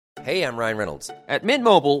Hey, I'm Ryan Reynolds. At Mint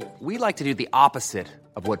Mobile, we like to do the opposite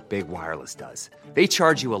of what Big Wireless does. They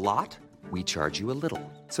charge you a lot, we charge you a little.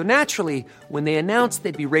 So naturally, when they announced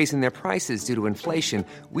they'd be raising their prices due to inflation,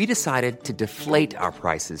 we decided to deflate our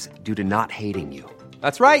prices due to not hating you.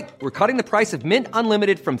 That's right. We're cutting the price of Mint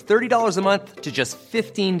Unlimited from $30 a month to just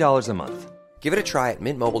 $15 a month. Give it a try at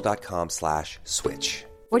mintmobile.com/switch.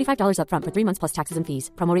 $45 up front for 3 months plus taxes and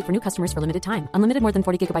fees. Promo rate for new customers for limited time. Unlimited more than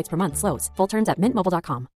 40 gigabytes per month. Slows full terms at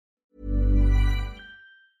mintmobile.com.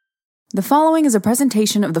 The following is a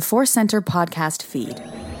presentation of the Force Center podcast feed.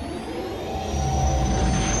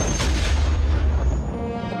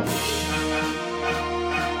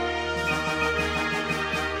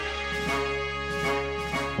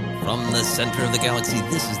 From the center of the galaxy,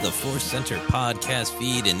 this is the Force Center podcast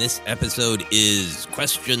feed, and this episode is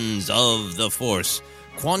Questions of the Force.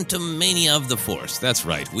 Quantum Mania of the Force. That's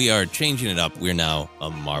right. We are changing it up. We're now a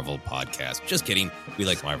Marvel podcast. Just kidding. We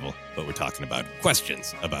like Marvel, but we're talking about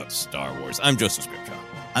questions about Star Wars. I'm Joseph Scripshaw.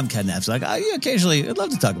 I'm Ken Napzok. I'd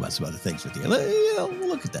love to talk about some other things with you. We'll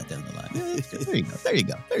look at that down the line. There you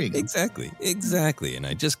go. Exactly. And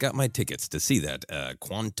I just got my tickets to see that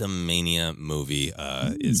Quantum Mania movie.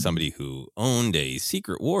 Is somebody who owned a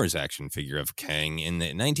Secret Wars action figure of Kang in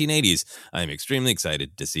the 1980s. I'm extremely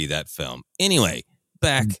excited to see that film. Anyway,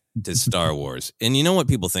 back to Star Wars. And you know what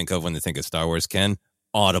people think of when they think of Star Wars, Ken?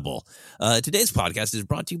 Audible. Today's podcast is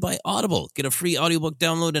brought to you by Audible. Get a free audiobook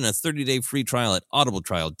download and a 30-day free trial at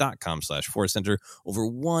audibletrial.com/forcecenter. Over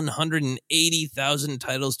 180,000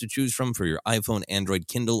 titles to choose from for your iPhone, Android,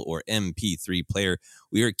 Kindle, or MP3 player.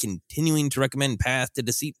 We are continuing to recommend Path to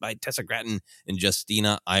Deceit by Tessa Gratton and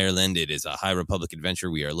Justina Ireland. It is a High Republic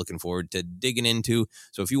adventure we are looking forward to digging into.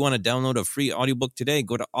 So if you want to download a free audiobook today,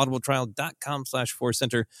 go to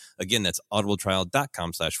audibletrial.com/forcecenter. Again, that's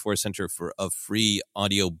audibletrial.com/forcecenter for a free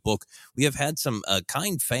audio book. We have had some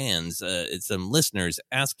kind fans, some listeners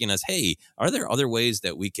asking us, hey, are there other ways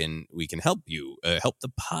that we can help you, help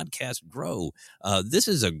the podcast grow? This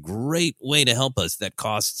is a great way to help us that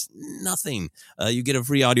costs nothing. You get a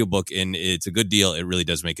free audiobook, and it's a good deal. It really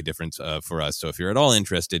does make a difference for us. So if you're at all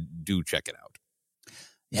interested, do check it out.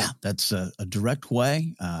 Yeah, that's a direct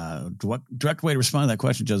way to respond to that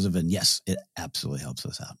question, Joseph. And yes, it absolutely helps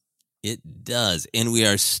us out. It does. And we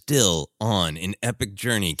are still on an epic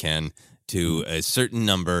journey, Ken, to a certain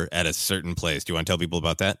number at a certain place. Do you want to tell people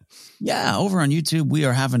about that? Yeah, over on YouTube, we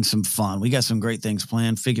are having some fun. We got some great things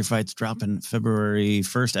planned. Figure Fights dropping February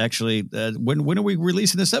 1st. Actually, when are we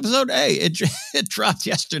releasing this episode? Hey, it dropped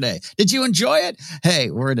yesterday. Did you enjoy it?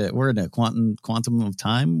 Hey, we're in a quantum of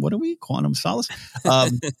time. What are we? Quantum solace?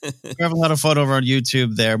 We're having a lot of fun over on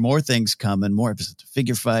YouTube there. More things coming. More episodes of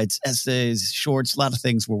Figure Fights, essays, shorts, a lot of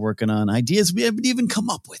things we're working on. Ideas we haven't even come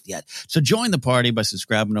up with yet. So join the party by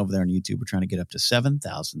subscribing over there on YouTube. We're trying to get up to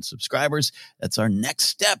 7,000 subscribers. That's our next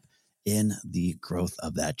step in the growth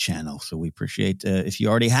of that channel. So we appreciate if you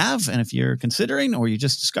already have, and if you're considering or you're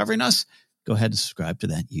just discovering us, go ahead and subscribe to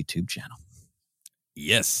that YouTube channel.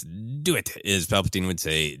 Yes, do it, as Palpatine would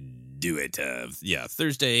say. Do it.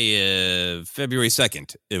 Thursday, February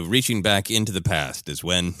 2nd, reaching back into the past is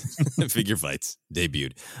when Figure Fights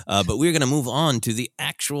debuted. But we're going to move on to the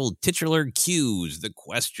actual titular cues, the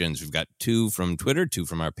questions. We've got 2 from Twitter, 2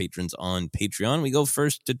 from our patrons on Patreon. We go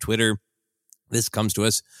first to Twitter. This comes to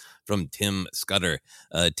us from Tim Scudder.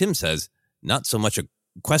 Tim says, not so much a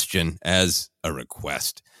question as a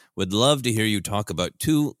request. Would love to hear you talk about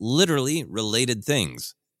 2 literally related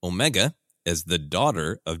things. Omega as the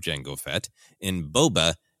daughter of Jango Fett, and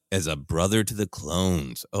Boba as a brother to the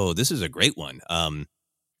clones. Oh, this is a great one. I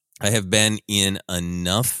have been in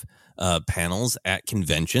enough panels at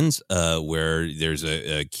conventions where there's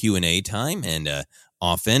a Q&A time, and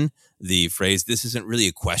often the phrase, this isn't really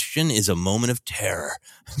a question, is a moment of terror,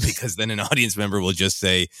 because then an audience member will just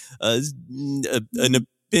say, an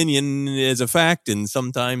opinion is a fact, and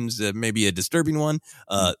sometimes maybe a disturbing one.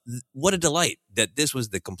 What a delight that this was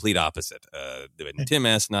the complete opposite. Tim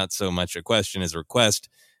asked not so much a question as a request.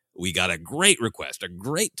 We got a great request, a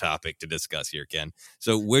great topic to discuss here, Ken.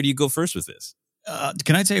 So where do you go first with this?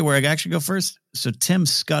 Can I tell you where I actually go first? So Tim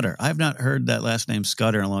Scudder. I've not heard that last name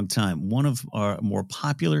Scudder in a long time. One of our more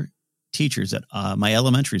popular teachers at my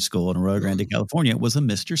elementary school in Arroyo Grande, California was a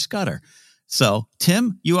Mr. Scudder. So,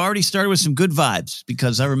 Tim, you already started with some good vibes,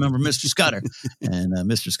 because I remember Mr. Scudder. And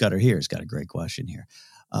Mr. Scudder here has got a great question here.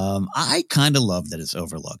 I kind of love that it's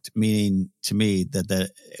overlooked, meaning to me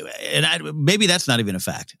that maybe that's not even a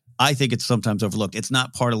fact. I think it's sometimes overlooked. It's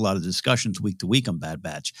not part of a lot of discussions week to week on Bad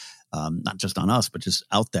Batch, not just on us, but just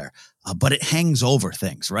out there. But it hangs over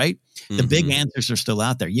things, right? Mm-hmm. The big answers are still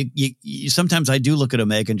out there. You sometimes I do look at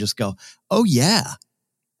Omega and just go, oh, yeah.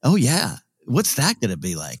 Oh, yeah. What's that going to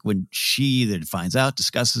be like when she either finds out,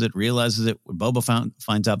 discusses it, realizes it, when Boba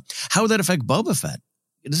finds out? How would that affect Boba Fett?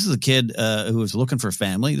 This is a kid who was looking for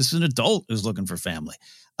family. This is an adult who's looking for family.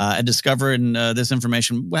 And discovering this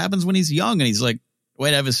information. What happens when he's young and he's like,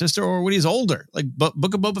 wait, I have a sister, or when he's older? Like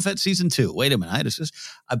Book of Boba Fett season 2. Wait a minute, I had a sister.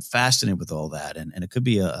 I'm fascinated with all that. And it could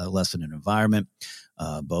be a lesson in environment.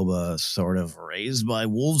 Boba sort of raised by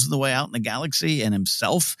wolves on the way out in the galaxy and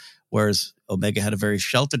himself, whereas Omega had a very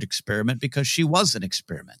sheltered experiment because she was an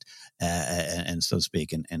experiment, and so to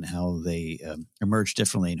speak, and how they emerged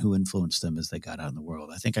differently and who influenced them as they got out in the world.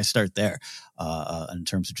 I think I start there in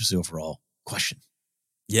terms of just the overall question.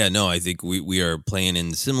 Yeah, no, I think we are playing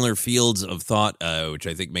in similar fields of thought, which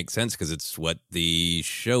I think makes sense because it's what the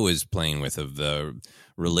show is playing with, of the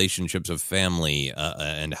relationships of family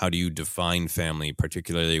and how do you define family,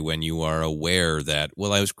 particularly when you are aware that,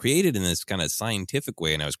 well, I was created in this kind of scientific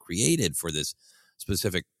way and I was created for this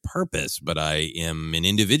specific purpose, but I am an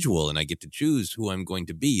individual and I get to choose who I'm going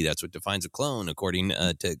to be. That's what defines a clone, according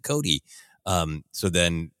to Cody. So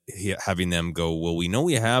then having them go, well, we know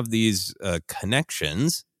we have these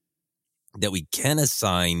connections that we can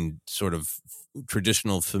assign sort of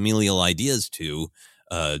traditional familial ideas to.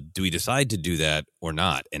 Do we decide to do that or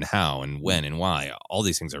not? And how and when and why? All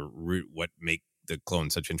these things are what make the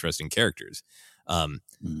clones such interesting characters.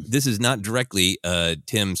 This is not directly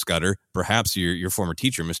Tim Scudder, perhaps your former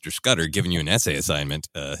teacher, Mr. Scudder, giving you an essay assignment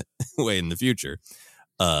way in the future.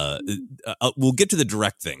 We'll get to the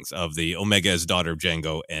direct things of the Omega as daughter of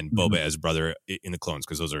Jango and Boba as brother in the clones,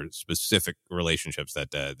 because those are specific relationships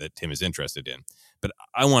that Tim is interested in. But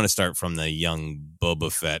I want to start from the young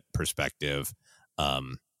Boba Fett perspective.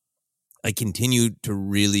 I continue to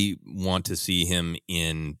really want to see him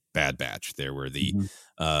in Bad Batch. There were the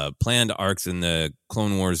planned arcs in the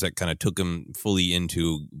Clone Wars that kind of took him fully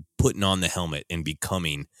into putting on the helmet and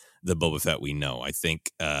becoming the Boba Fett we know. I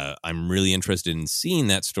think I'm really interested in seeing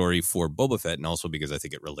that story for Boba Fett, and also because I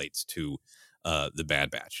think it relates to the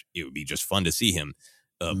Bad Batch. It would be just fun to see him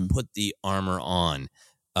put the armor on.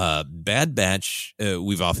 Bad Batch,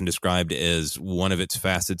 we've often described as one of its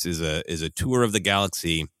facets is a tour of the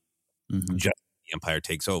galaxy. Just the Empire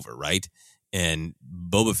takes over, right? And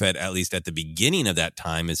Boba Fett, at least at the beginning of that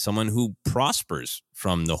time, is someone who prospers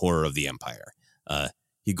from the horror of the Empire.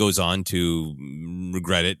 He goes on to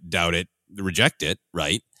regret it, doubt it, reject it,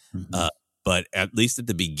 right? But at least at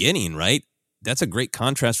the beginning, right? That's a great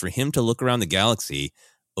contrast for him to look around the galaxy.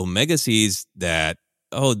 Omega sees that,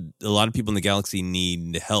 oh, a lot of people in the galaxy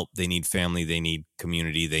need help. They need family. They need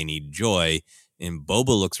community. They need joy. And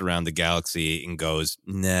Boba looks around the galaxy and goes,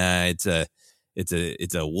 nah, it's a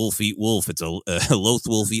wolf eat wolf. It's a loath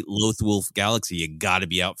wolf eat loath wolf galaxy. You got to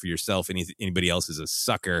be out for yourself. Anybody else is a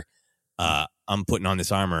sucker. I'm putting on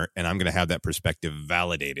this armor and I'm going to have that perspective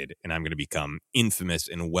validated, and I'm going to become infamous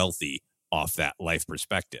and wealthy off that life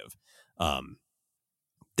perspective.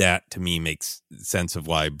 That to me makes sense of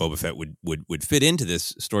why Boba Fett would fit into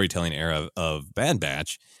this storytelling era of Bad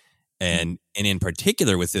Batch, and in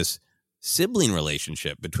particular with this sibling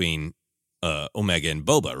relationship between Omega and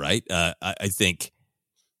Boba, right? I think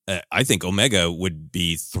Omega would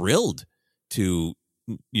be thrilled to,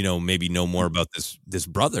 maybe know more about this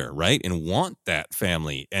brother, right? And want that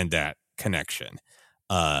family and that connection.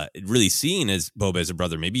 Really seeing as Boba as a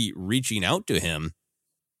brother, maybe reaching out to him.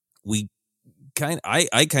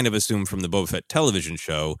 I kind of assume from the Boba Fett television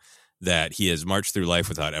show that he has marched through life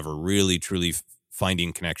without ever really, truly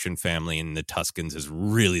finding connection, family, and the Tuskens is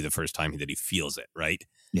really the first time that he feels it, right?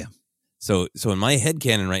 Yeah. So in my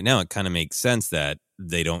headcanon right now, it kind of makes sense that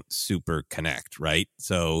they don't super connect, right?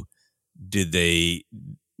 So did they,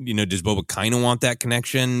 does Boba kind of want that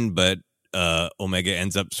connection, but Omega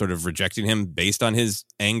ends up sort of rejecting him based on his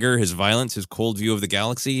anger, his violence, his cold view of the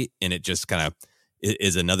galaxy, and it just kind of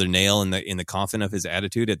is another nail in the coffin of his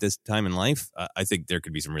attitude at this time in life? I think there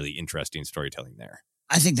could be some really interesting storytelling there.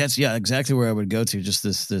 I think that's exactly where I would go to. Just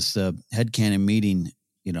this headcanon meeting,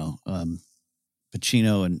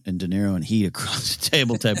 Pacino and De Niro and Heat across the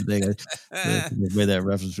table type of thing. We've made that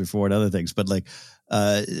reference before and other things, but like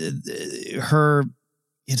her,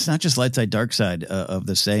 it's not just light side, dark side of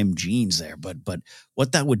the same genes there, but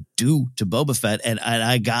what that would do to Boba Fett, and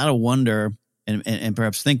I gotta wonder, and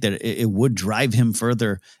perhaps think that it would drive him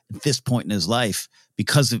further at this point in his life,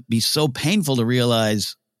 because it'd be so painful to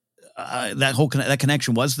realize that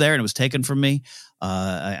connection was there and it was taken from me.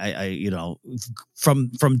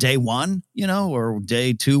 From day one, or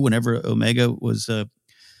day two, whenever Omega was,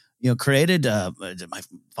 created, my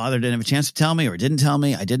father didn't have a chance to tell me or didn't tell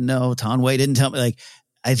me. I didn't know. Tonway didn't tell me. Like,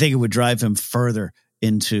 I think it would drive him further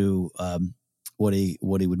into, what he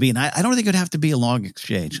would be. And I don't think it'd have to be a long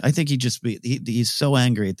exchange. I think he's so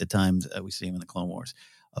angry at the times that we see him in the Clone Wars.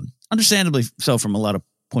 Understandably so from a lot of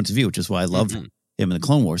points of view, which is why I love him in the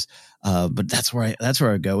Clone Wars. But that's where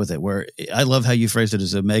I go with it, where I love how you phrased it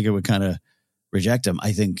as Omega would kind of reject him.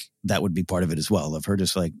 I think that would be part of it as well. Of her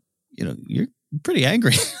just like, you're pretty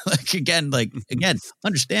angry. again,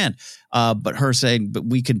 understand. But her saying, but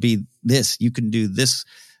we could be this, you can do this.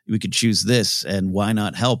 We could choose this, and why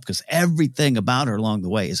not help? Because everything about her along the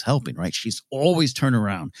way is helping, right? She's always turn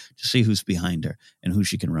around to see who's behind her and who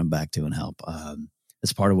she can run back to and help.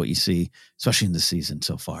 That's part of what you see, especially in this season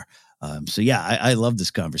so far. I love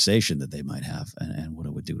this conversation that they might have and what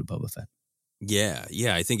it would do to Boba Fett. Yeah.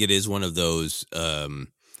 I think it is one of those,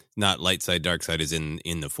 not light side, dark side is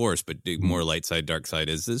in the Force, but more light side, dark side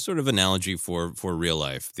is this sort of analogy for real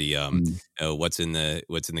life. The what's in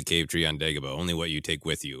the cave tree on Dagobah, only what you take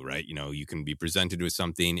with you, right? You can be presented with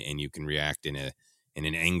something and you can react in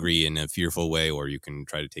an angry and a fearful way, or you can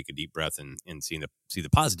try to take a deep breath and see the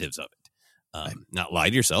positives of it. Right. Not lie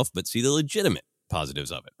to yourself, but see the legitimate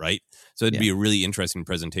positives of it, right? So it'd be a really interesting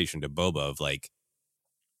presentation to Boba of like,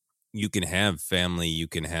 you can have family, you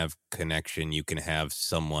can have connection, you can have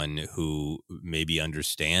someone who maybe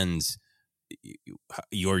understands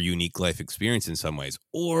your unique life experience in some ways,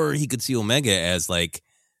 or he could see Omega as like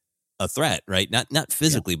a threat, right? Not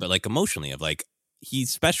physically, but like emotionally, of like, he's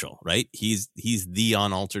special, right? He's the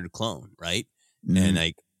unaltered clone, right? Mm-hmm. And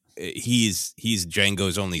like he's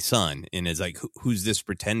Jango's only son, and is like, who's this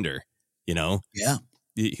pretender,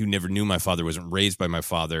 who never knew my father, wasn't raised by my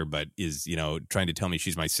father, but is, trying to tell me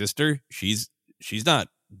she's my sister. She's not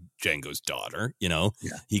Jango's daughter,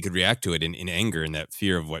 He could react to it in anger and that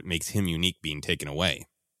fear of what makes him unique being taken away.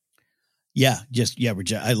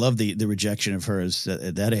 I love the rejection of her as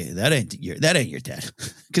that ain't your dad,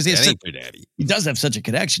 because that ain't your daddy. He does have such a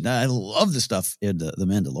connection. I love the stuff in the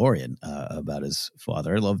Mandalorian about his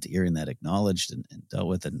father. I loved hearing that acknowledged and dealt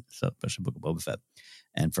with, and especially Book of Boba Fett,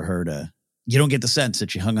 and for her to. You don't get the sense that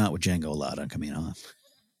she hung out with Jango a lot on Kamino.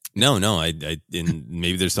 No. And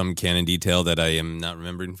maybe there's some canon detail that I am not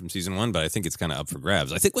remembering from season 1, but I think it's kind of up for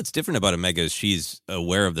grabs. I think what's different about Omega is she's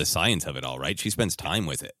aware of the science of it all, right? She spends time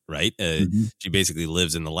with it, right? She basically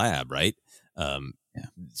lives in the lab, right?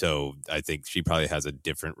 So I think she probably has a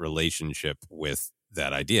different relationship with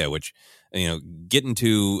that idea, which, getting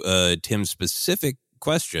to Tim's specific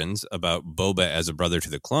questions about Boba as a brother to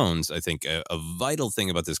the clones, I think a vital thing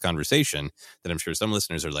about this conversation that I'm sure some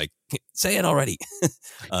listeners are like, say it already.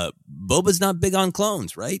 Boba's not big on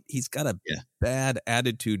clones, right? He's got a bad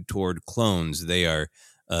attitude toward clones. They are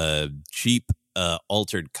cheap,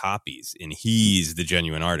 altered copies, and he's the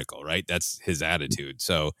genuine article, right? That's his attitude.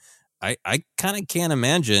 So I kind of can't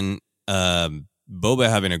imagine Boba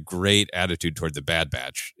having a great attitude toward the Bad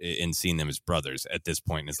Batch and seeing them as brothers at this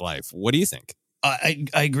point in his life. What do you think? I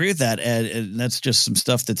agree with that, Ed. And that's just some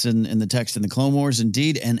stuff that's in the text in the Clone Wars,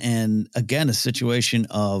 indeed. And again, a situation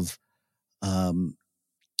of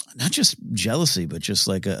not just jealousy, but just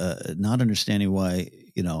like a not understanding why,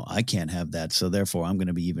 I can't have that. So therefore, I'm going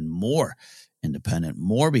to be even more independent,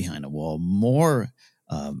 more behind a wall, more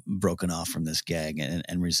broken off from this gang,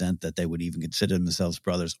 and resent that they would even consider themselves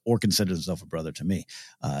brothers or consider themselves a brother to me.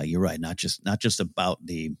 You're right. Not just about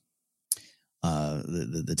the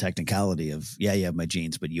technicality of, you have my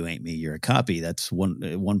genes, but you ain't me, you're a copy. That's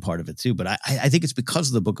one part of it too. But I think it's because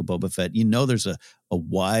of the Book of Boba Fett. There's a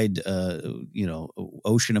wide,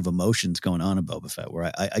 ocean of emotions going on in Boba Fett,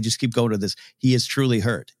 where I just keep going to this. He is truly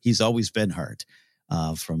hurt. He's always been hurt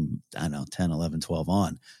from, 10, 11, 12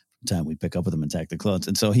 on, time we pick up with him and Attack the Clones.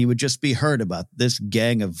 And so he would just be hurt about this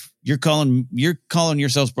gang of, you're calling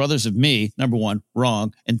yourselves brothers of me, number one,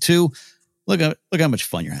 wrong. And two, look how much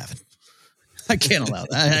fun you're having. I can't allow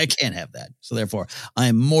that. I can't have that. So therefore, I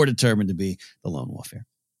am more determined to be the lone wolf here.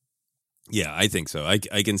 Yeah, I think so. I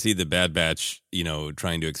can see the Bad Batch,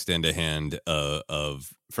 trying to extend a hand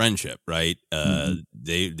of friendship, right?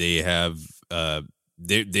 They have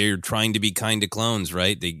they're trying to be kind to clones,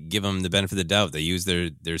 right? They give them the benefit of the doubt. They use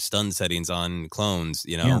their stun settings on clones,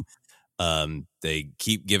 They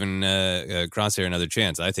keep giving Crosshair another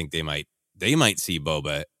chance. I think they might see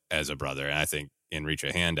Boba as a brother, and reach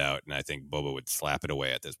a hand out, and I think Boba would slap it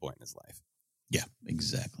away at this point in his life. Yeah,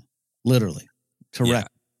 exactly. Literally. Correct.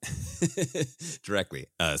 Yeah. Directly.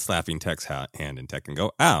 Slapping Tech's hand, and Tech can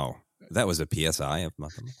go, ow, that was a PSI of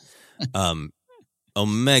Muffin.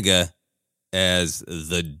 Omega as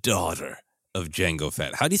the daughter of Jango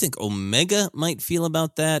Fett. How do you think Omega might feel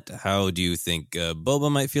about that? How do you think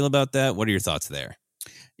Boba might feel about that? What are your thoughts there?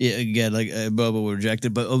 Yeah, again, like Boba would reject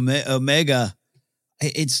it, but Omega,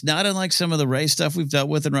 It's not unlike some of the Rey stuff we've dealt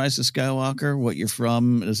with in Rise of Skywalker. What you're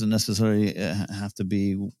from doesn't necessarily have to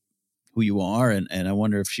be who you are. And I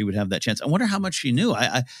wonder if she would have that chance. I wonder how much she knew.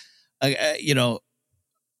 I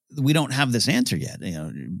we don't have this answer yet.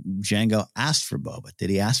 Jango asked for Boba. Did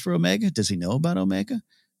he ask for Omega? Does he know about Omega?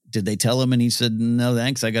 Did they tell him and he said, no,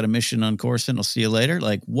 thanks. I got a mission on Coruscant. I'll see you later.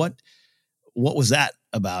 Like what was that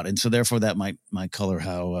about? And so therefore that might color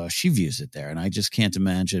how she views it there. And I just can't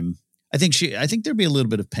imagine. I think there'd be a little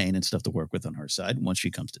bit of pain and stuff to work with on her side once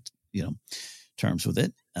she comes to, terms with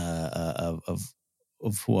it,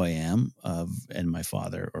 of who I am, and my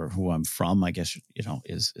father, or who I'm from, I guess,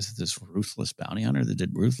 is this ruthless bounty hunter that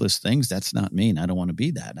did ruthless things. That's not me. And I don't want to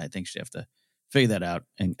be that. I think she'd have to figure that out.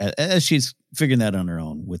 And as she's figuring that on her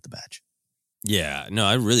own with the badge. Yeah, no,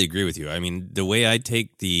 I really agree with you. I mean, the way I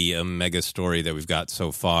take the Omega story that we've got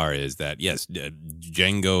so far is that, yes,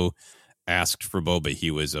 Jango asked for Boba. He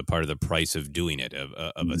was a part of the price of doing it, of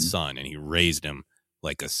a son, and he raised him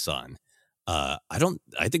like a son. I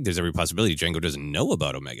think there's every possibility Jango doesn't know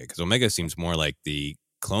about Omega, because Omega seems more like the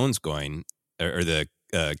clones going, or the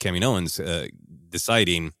Kaminoans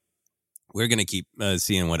deciding we're going to keep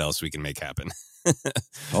seeing what else we can make happen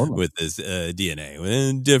with this DNA,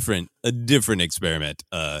 a different experiment.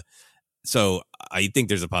 So I think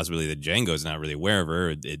there's a possibility that Jango's not really aware of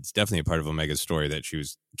her. It's definitely a part of Omega's story that she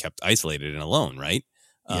was kept isolated and alone, right?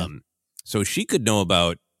 Yeah. So she could know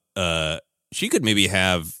about. She could maybe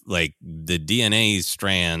have like the DNA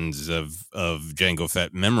strands of Jango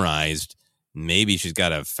Fett memorized. Maybe she's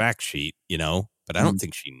got a fact sheet, but I don't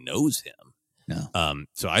think she knows him. No.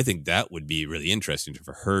 So I think that would be really interesting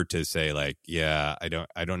for her to say, like, yeah, I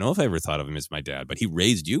don't know if I ever thought of him as my dad, but he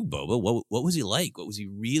raised you, Boba. What was he like? What was he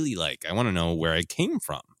really like? I want to know where I came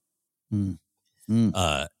from. And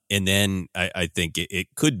then I think it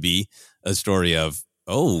could be a story of,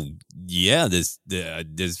 oh yeah, this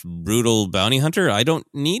brutal bounty hunter, I don't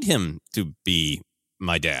need him to be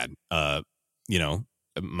my dad.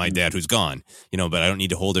 My dad who's gone, but I don't need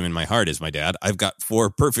to hold him in my heart as my dad. I've got 4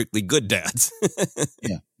 perfectly good dads.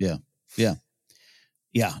 Yeah.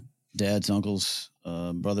 Dads, uncles,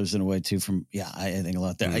 brothers in a way too. I think a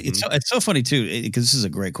lot there. Mm-hmm. It's so funny too, because this is a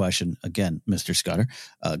great question. Again, Mr. Scudder,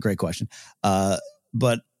 great question.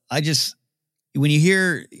 But when you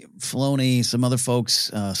hear Filoni, some other folks,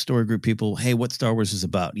 story group people, hey, what Star Wars is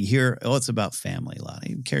about? You hear, it's about family a lot.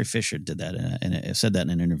 Even Carrie Fisher did that and said that in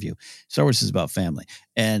an interview. Star Wars is about family.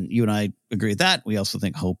 And you and I agree with that. We also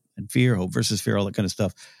think hope and fear, hope versus fear, all that kind of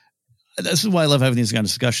stuff. This is why I love having these kind of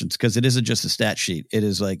discussions, because it isn't just a stat sheet. It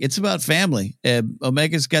is like, it's about family.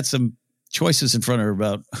 Omega's got some choices in front of her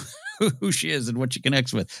about who she is and what she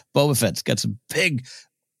connects with. Boba Fett's got some big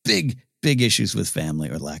issues with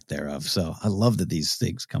family or lack thereof. So I love that these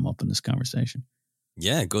things come up in this conversation.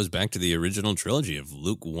 Yeah, it goes back to the original trilogy of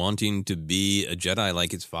Luke wanting to be a Jedi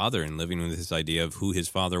like his father and living with this idea of who his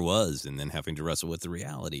father was, and then having to wrestle with the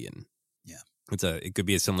reality. And it could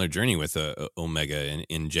be a similar journey with Omega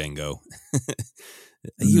in Jango.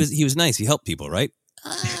 He was nice. He helped people, right?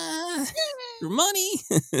 Money.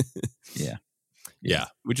 Yeah,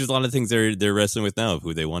 which is a lot of things they're wrestling with now of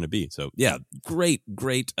who they want to be. So yeah, great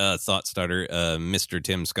thought starter, Mr.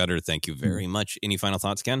 Tim Scudder. Thank you very much. Any final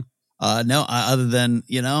thoughts, Ken? No, other than,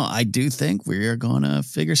 I do think we are going to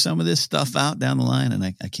figure some of this stuff out down the line, and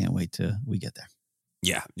I can't wait till we get there.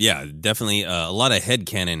 Yeah, definitely a lot of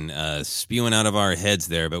headcanon spewing out of our heads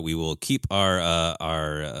there, but we will keep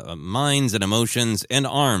our minds and emotions and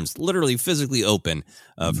arms literally physically open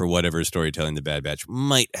for whatever storytelling the Bad Batch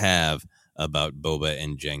might have about Boba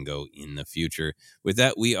and Jango in the future. With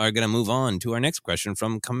that, we are going to move on to our next question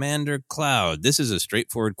from Commander Cloud. This is a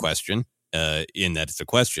straightforward question, in that it's a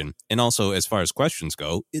question, and also as far as questions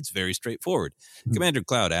go, it's very straightforward. Commander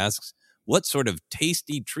Cloud asks, what sort of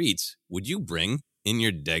tasty treats would you bring in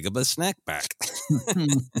your Dagobah snack pack?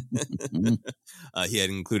 He had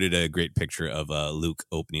included a great picture of Luke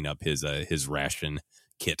opening up his ration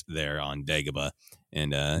kit there on Dagobah,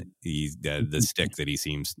 and he's got the stick that he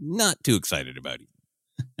seems not too excited about.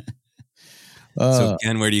 So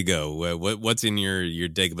Ken, where do you go? What's in your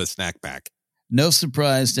Dagobah snack pack? No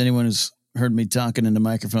surprise to anyone who's heard me talking into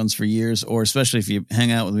microphones for years, or especially if you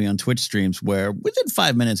hang out with me on Twitch streams, where within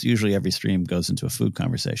 5 minutes, usually every stream goes into a food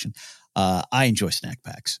conversation. I enjoy snack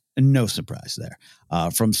packs. No surprise there.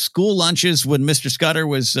 From school lunches when Mr. Scudder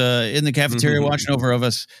was in the cafeteria watching over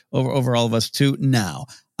all of us, to now.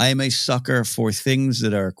 I am a sucker for things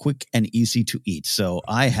that are quick and easy to eat. So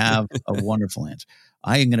I have a wonderful answer.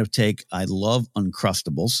 I love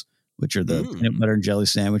Uncrustables, which are the peanut butter and jelly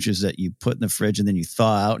sandwiches that you put in the fridge and then you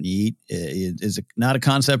thaw out and you eat. It is not a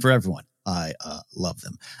concept for everyone. I love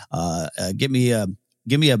them. Get me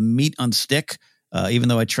give me a meat on stick. Even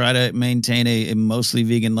though I try to maintain a mostly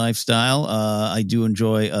vegan lifestyle, I do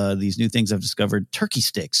enjoy these new things I've discovered, turkey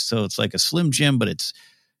sticks. So it's like a Slim Jim, but it's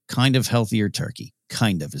kind of healthier turkey.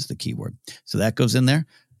 Kind of is the key word. So that goes in there.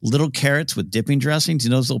 Little carrots with dipping dressings,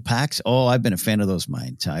 those little packs. Oh, I've been a fan of those my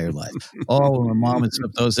entire life. Oh, when my mom would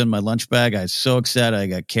slip those in my lunch bag, I was so excited. I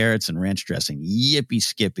got carrots and ranch dressing. Yippee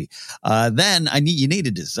skippy. Then you need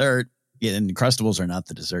a dessert. Yeah, and Crustables are not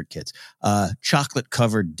the dessert kids. Chocolate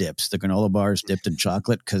covered dips. The granola bars dipped in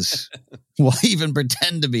chocolate, because why even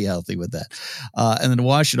pretend to be healthy with that? And then to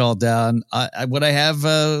wash it all down, what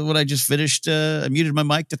I just finished, I muted my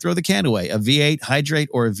mic to throw the can away. A V8 Hydrate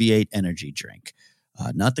or a V8 energy drink.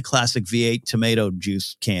 Not the classic V8 tomato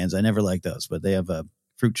juice cans. I never like those, but they have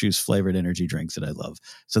fruit juice flavored energy drinks that I love.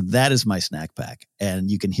 So that is my snack pack.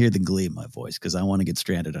 And you can hear the glee in my voice because I want to get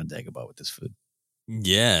stranded on Dagobah with this food.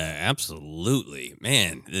 Yeah, absolutely.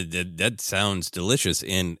 Man, that sounds delicious,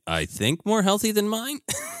 and I think more healthy than mine.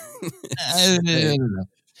 I don't know.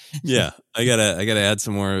 Yeah, I gotta add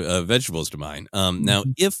some more vegetables to mine. Now,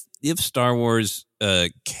 if Star Wars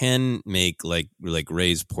can make like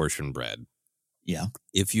Rey's portion bread, yeah,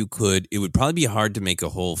 if you could, it would probably be hard to make a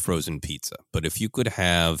whole frozen pizza, but if you could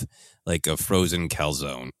have like a frozen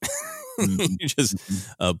calzone. You just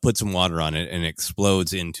put some water on it and it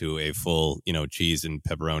explodes into a full, cheese and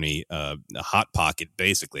pepperoni, a hot pocket,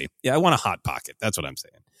 basically. Yeah, I want a hot pocket. That's what I'm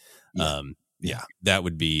saying. Yeah, that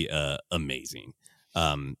would be amazing.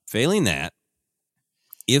 Failing that,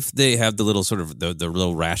 if they have the little sort of the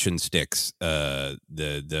little ration sticks, the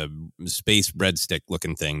space breadstick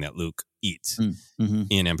looking thing that Luke eats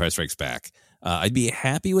in Empire Strikes Back, I'd be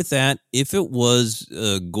happy with that if it was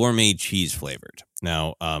gourmet cheese flavored.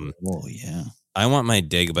 Now, I want my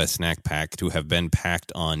Dagobah snack pack to have been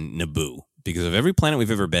packed on Naboo, because of every planet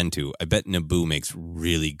we've ever been to, I bet Naboo makes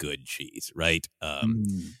really good cheese, right?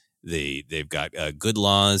 They've got good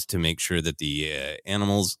laws to make sure that the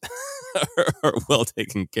animals are well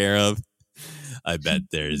taken care of. I bet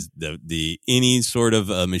there's the any sort of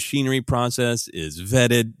machinery process is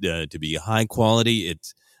vetted to be high quality.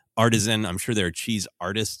 It's artisan. I'm sure there are cheese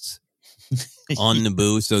artists on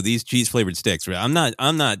Naboo. So these cheese flavored sticks, I'm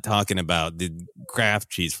not talking about the craft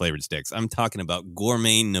cheese flavored sticks. I'm talking about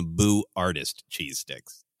gourmet Naboo artist cheese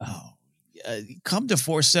sticks. Oh, come to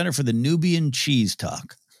Force Center for the Nubian cheese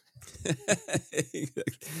talk.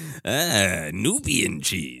 Nubian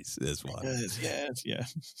cheese. This one.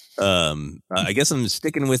 Yes. I guess I'm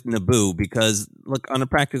sticking with Naboo because, look, on a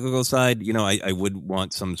practical side, I would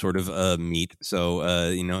want some sort of meat. So,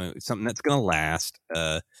 something that's going to last.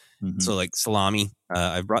 So like salami,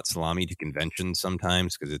 I've brought salami to conventions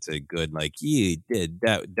sometimes because it's a good,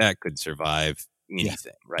 that could survive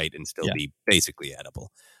anything, right? And still be basically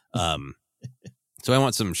edible. So I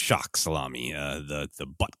want some shock salami, the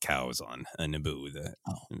butt cows on Naboo, the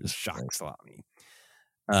shock salami.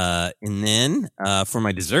 And then for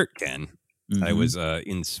my dessert, Ken, I was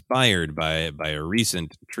inspired by a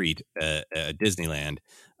recent treat at Disneyland.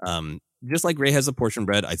 Just like Rey has a portion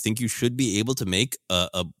bread, I think you should be able to make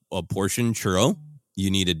a portion churro.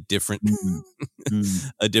 You need a different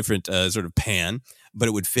sort of pan, but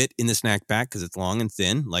it would fit in the snack pack because it's long and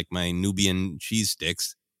thin, like my Nubian cheese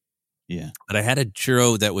sticks. Yeah. But I had a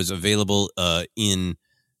churro that was available in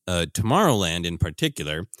Tomorrowland in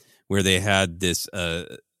particular, where they had this,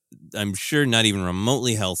 I'm sure not even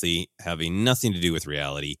remotely healthy, having nothing to do with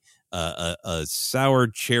reality, a sour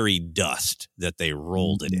cherry dust that they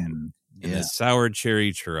rolled it in. And the sour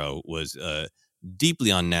cherry churro was deeply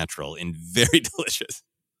unnatural and very delicious.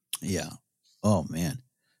 Yeah. Oh, man.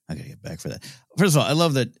 I got to get back for that. First of all, I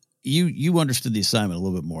love that you understood the assignment a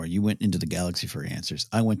little bit more. You went into the galaxy for your answers.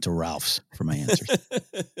 I went to Ralph's for my answers.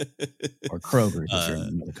 Or Kroger if you're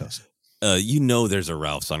on the other coast. There's a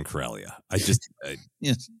Ralph's on Corellia.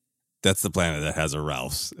 Yes. That's the planet that has a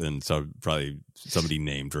Ralph's, and so probably somebody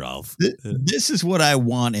named Ralph. This is what I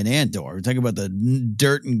want in Andor. We're talking about the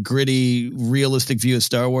dirt and gritty, realistic view of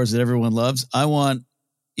Star Wars that everyone loves. I want,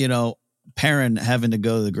 Perrin having to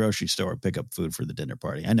go to the grocery store pick up food for the dinner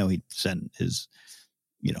party. I know he'd send his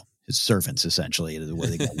servants essentially to where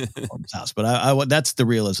they go to his house, but I want that's the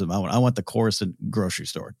realism. I want the Coruscant grocery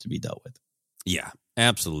store to be dealt with. Yeah.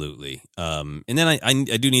 Absolutely. And then I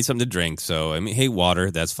do need something to drink. So, hey, water,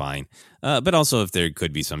 that's fine. But also if there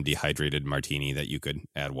could be some dehydrated martini that you could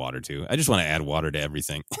add water to. I just want to add water to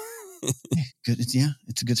everything. Good.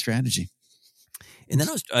 It's a good strategy. And then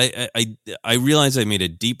I realized I made a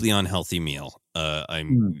deeply unhealthy meal.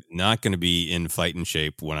 I'm not going to be in fighting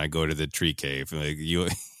shape when I go to the tree cave. The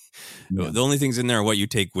only things in there are what you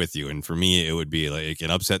take with you. And for me, it would be like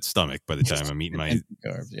an upset stomach by the time I'm eating my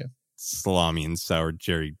carbs, salami and sour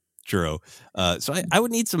cherry churro. So I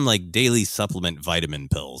would need some like daily supplement vitamin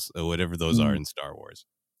pills, or whatever those are in Star Wars.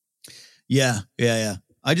 Yeah.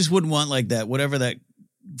 I just wouldn't want like that, whatever that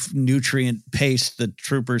nutrient paste the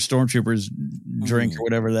stormtroopers drink or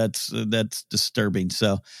whatever. That's disturbing.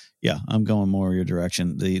 So yeah, I'm going more your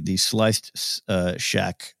direction. The sliced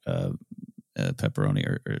shack pepperoni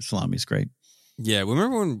or salami is great. Yeah,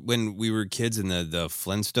 remember when we were kids and the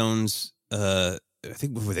Flintstones? I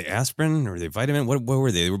think were they aspirin or were they vitamin? What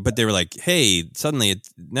were they? But they were like, hey, suddenly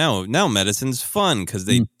it's now medicine's fun because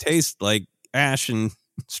they taste like ash and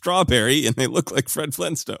strawberry and they look like Fred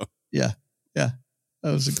Flintstone. Yeah.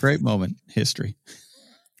 That was a great moment in history.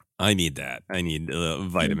 I need that. I need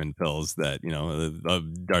vitamin pills that,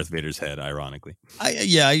 Darth Vader's head, ironically.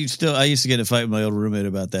 I used to get in a fight with my old roommate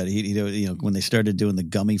about that. He when they started doing the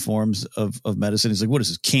gummy forms of medicine, he's like, what is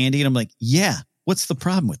this, candy? And I'm like, yeah, what's the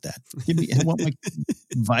problem with that? I want my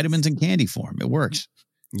vitamins in candy form. It works.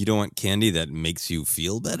 You don't want candy that makes you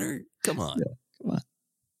feel better? Come on. Yeah, come on.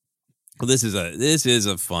 Well, this is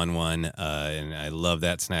a fun one, and I love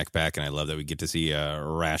that snack pack, and I love that we get to see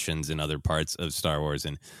rations in other parts of Star Wars,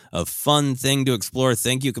 and a fun thing to explore.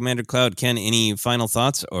 Thank you, Commander Cloud. Ken, any final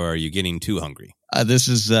thoughts, or are you getting too hungry? I'm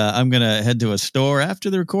going to head to a store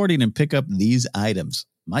after the recording and pick up these items.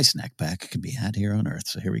 My snack pack can be had here on Earth,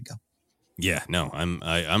 so here we go. Yeah, no,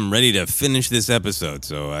 I'm ready to finish this episode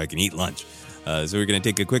so I can eat lunch. So we're going to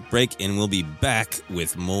take a quick break, and we'll be back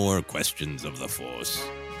with more questions of the Force.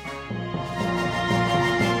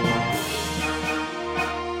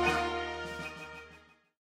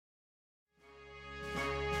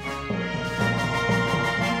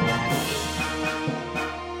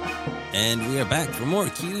 And we are back for more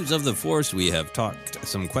Cues of the Force. We have talked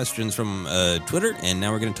some questions from Twitter, and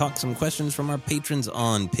now we're going to talk some questions from our patrons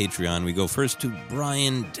on Patreon. We go first to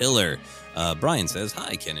Brian Tiller. Brian says,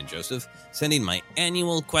 hi, Ken and Joseph. Sending my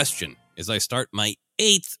annual question as I start my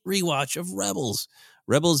 8th rewatch of Rebels.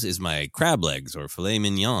 Rebels is my crab legs or filet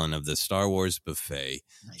mignon of the Star Wars buffet.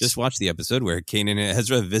 Nice. Just watched the episode where Kanan and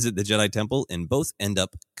Ezra visit the Jedi Temple and both end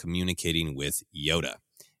up communicating with Yoda.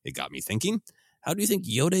 It got me thinking, how do you think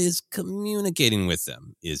Yoda is communicating with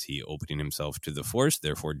them? Is he opening himself to the Force,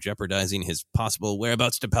 therefore jeopardizing his possible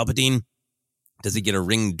whereabouts to Palpatine? Does he get a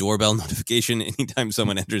Ring doorbell notification anytime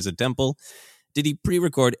someone enters a temple? Did he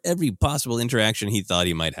pre-record every possible interaction he thought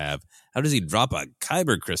he might have? How does he drop a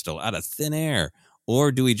Kyber crystal out of thin air?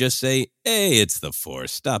 Or do we just say, hey, it's the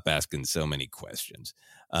Force, stop asking so many questions?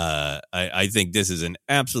 I think this is an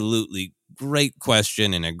absolutely great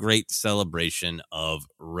question and a great celebration of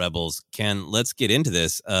Rebels. Ken, let's get into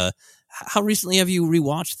this. How recently have you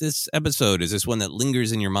rewatched this episode? Is this one that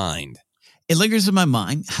lingers in your mind? It lingers in my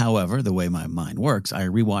mind. However, the way my mind works, I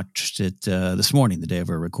rewatched it this morning, the day of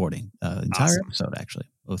our recording. Entire episode, actually.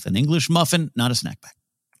 With an English muffin, not a snack pack.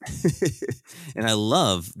 And I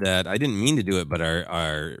love that. I didn't mean to do it, but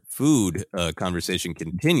our food conversation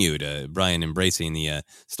continued. Brian embracing the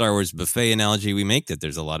Star Wars buffet analogy we make, that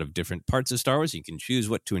there's a lot of different parts of Star Wars. You can choose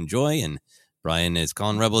what to enjoy. And Brian is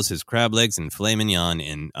calling Rebels his crab legs and filet mignon,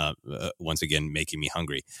 and once again, making me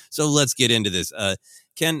hungry. So let's get into this.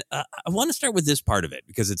 Ken, I want to start with this part of it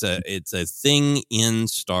because it's a thing in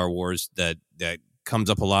Star Wars that comes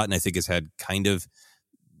up a lot, and I think has had kind of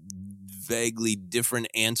vaguely different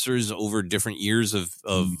answers over different years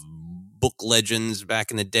of book legends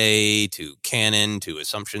back in the day, to canon, to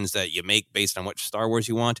assumptions that you make based on which Star Wars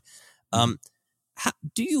you want. How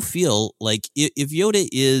do you feel like if Yoda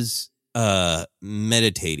is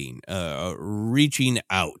meditating, reaching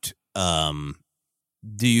out,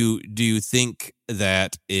 do you think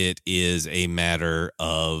that it is a matter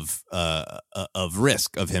of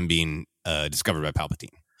risk of him being discovered by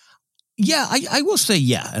Palpatine? Yeah, I will say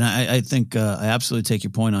yeah. And I think I absolutely take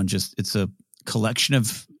your point on just it's a collection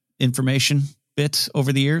of information bits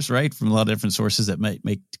over the years, right? From a lot of different sources that might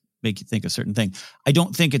make you think a certain thing. I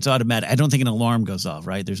don't think it's automatic. I don't think an alarm goes off,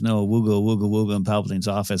 right? There's no wooga in Palpatine's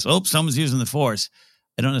office. Oh, someone's using the Force.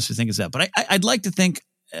 I don't necessarily think it's that. But I'd like to think,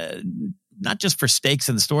 not just for stakes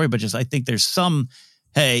in the story, but just I think there's some,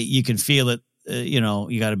 hey, you can feel it,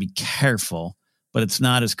 you got to be careful, but it's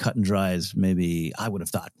not as cut and dry as maybe I would have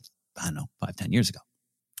thought, I don't know, 5-10 years ago.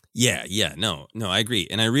 Yeah. No, I agree.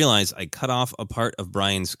 And I realize I cut off a part of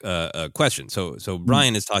Brian's question. So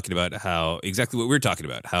Brian is talking about how exactly what we're talking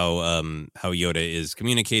about, how Yoda is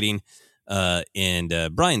communicating.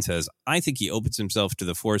 And Brian says, I think he opens himself to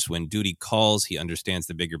the Force when duty calls. He understands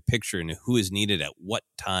the bigger picture and who is needed at what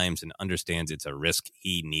times, and understands it's a risk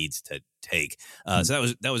he needs to take. So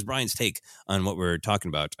that was Brian's take on what we're talking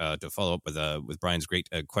about. To follow up with Brian's great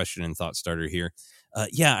question and thought starter here.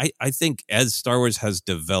 I think as Star Wars has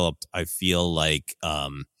developed, I feel like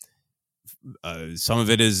some of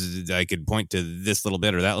it is, I could point to this little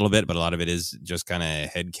bit or that little bit, but a lot of it is just kind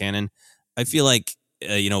of headcanon. I feel like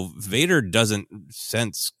Vader doesn't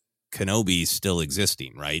sense Kenobi still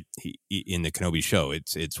existing, right? In the Kenobi show,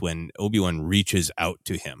 it's when Obi-Wan reaches out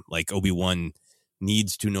to him, like Obi-Wan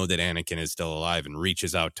needs to know that Anakin is still alive and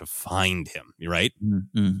reaches out to find him, right?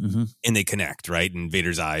 Mm-hmm. And they connect, right? And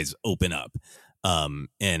Vader's eyes open up.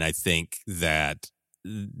 And I think that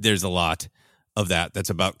there's a lot of that's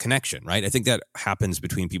about connection, right? I think that happens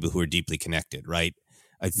between people who are deeply connected, right?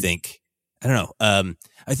 I think in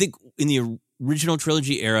the original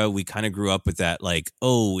trilogy era, we kind of grew up with that, like,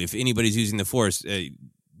 oh, if anybody's using the Force,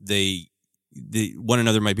 they one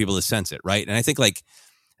another might be able to sense it, right? And I think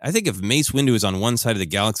if Mace Windu is on one side of the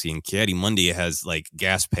galaxy and Ki-Adi-Mundi has like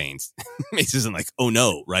gas pains, Mace isn't like, oh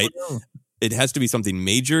no, right? Oh, no. It has to be something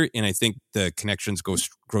major, and I think the connections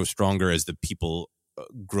grow stronger as the people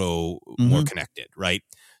grow more connected, right?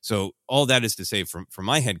 So all that is to say, from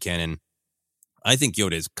my headcanon, I think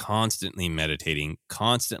Yoda is constantly meditating,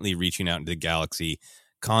 constantly reaching out into the galaxy,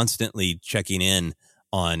 constantly checking in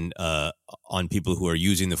on people who are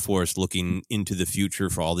using the Force, looking into the future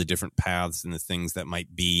for all the different paths and the things that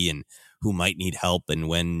might be and who might need help and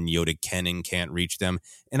when Yoda can and can't reach them.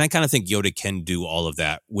 And I kind of think Yoda can do all of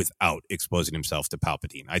that without exposing himself to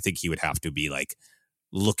Palpatine. I think he would have to be like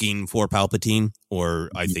looking for Palpatine, or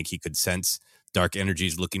I think he could sense dark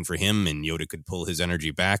energies looking for him and Yoda could pull his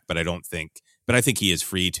energy back. But I think he is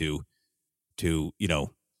free to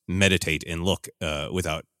meditate and look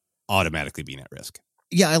without automatically being at risk.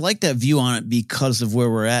 Yeah, I like that view on it because of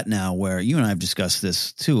where we're at now, where you and I have discussed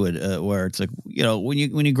this too, where it's like, when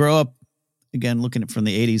you grow up, again, looking at it from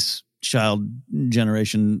the 80s child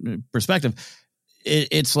generation perspective,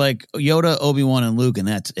 it's like Yoda, Obi-Wan, and Luke, and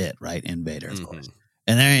that's it, right? And Vader, of course.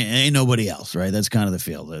 And there ain't nobody else, right? That's kind of the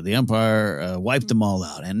feel. The Empire wiped them all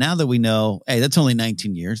out. And now that we know, hey, that's only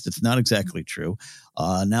 19 years. That's not exactly true.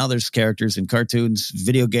 Now there's characters in cartoons,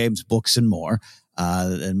 video games, books, and more.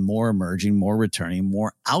 And more emerging, more returning,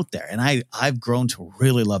 more out there. And I've grown to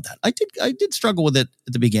really love that. I did struggle with it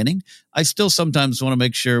at the beginning. I still sometimes want to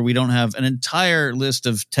make sure we don't have an entire list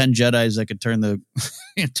of 10 Jedis that could turn the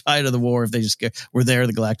tide of the war if they just were there,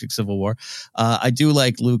 the Galactic Civil War. I do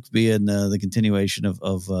like Luke being the continuation of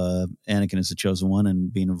Anakin as the chosen one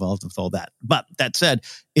and being involved with all that. But that said,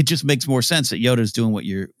 it just makes more sense that Yoda is doing what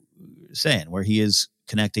you're saying, where he is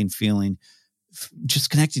connecting, feeling, just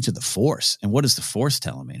connecting to the Force. And what does the Force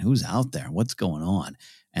tell me? And who's out there? What's going on?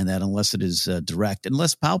 And that unless it is direct,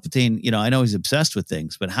 unless Palpatine, I know he's obsessed with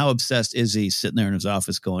things, but how obsessed is he sitting there in his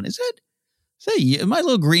office going, is my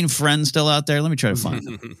little green friend still out there? Let me try to find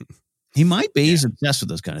him. He might be. Yeah. He's obsessed with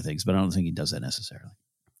those kind of things, but I don't think he does that necessarily.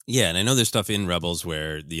 Yeah, and I know there's stuff in Rebels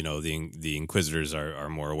where, the Inquisitors are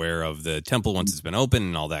more aware of the temple once it's been open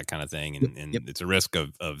and all that kind of thing, and it's a risk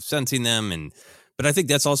of sensing them. But I think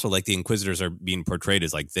that's also like the Inquisitors are being portrayed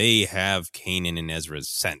as like they have Kanan and Ezra's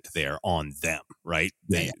scent. They are on them, right?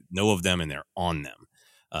 They know of them and they're on them.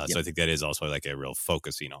 So I think that is also like a real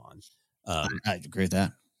focusing on. I agree with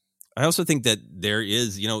that. I also think that there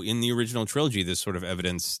is, in the original trilogy, this sort of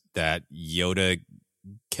evidence that Yoda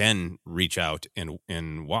can reach out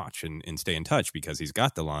and watch and stay in touch, because he's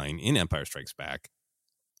got the line in Empire Strikes Back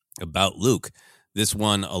about Luke. This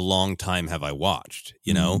one, a long time have I watched,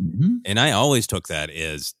 and I always took that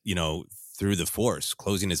as, through the Force,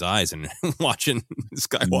 closing his eyes and watching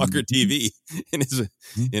Skywalker TV in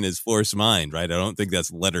his Force mind, right? I don't think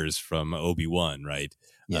that's letters from Obi-Wan, right?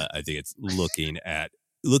 Yeah. I think it's looking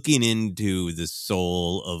into the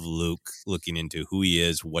soul of Luke, looking into who he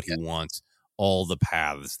is, what he wants, all the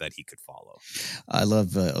paths that he could follow. I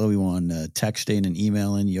love Obi-Wan texting and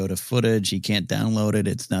emailing Yoda footage. He can't download it.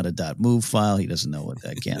 It's not a .mov file. He doesn't know what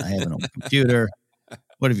that can. I have it on my computer.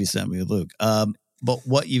 What have you sent me, Luke? But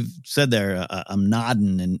what you've said there, I'm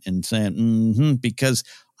nodding and saying, because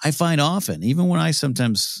I find often, even when I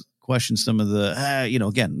sometimes question some of the,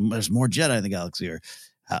 again, there's more Jedi in the galaxy, or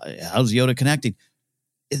how's Yoda connecting?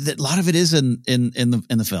 A lot of it is in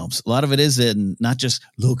the films. A lot of it is in not just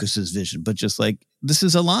Lucas's vision, but just like, this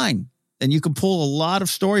is a line, and you can pull a lot of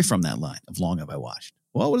story from that line of Long Have I Watched.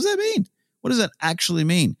 Well, what does that mean? What does that actually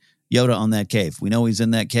mean? Yoda on that cave. We know he's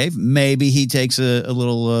in that cave. Maybe he takes a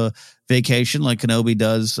little vacation like Kenobi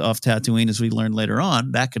does off Tatooine, as we learn later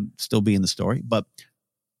on. That could still be in the story. But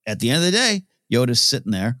at the end of the day, Yoda's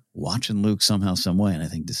sitting there watching Luke somehow, some way, and I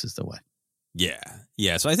think this is the way.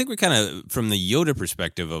 Yeah. So I think we're kind of, from the Yoda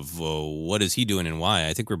perspective of what is he doing and why,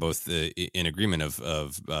 I think we're both in agreement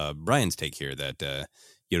of Brian's take here, that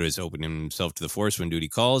Yoda is opening himself to the Force when duty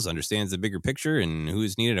calls, understands the bigger picture and who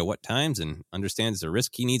is needed at what times, and understands the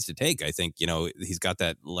risk he needs to take. I think, he's got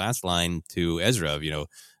that last line to Ezra of, a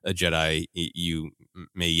Jedi you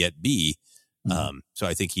may yet be. Mm-hmm. So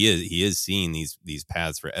I think he is seeing these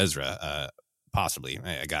paths for Ezra, possibly.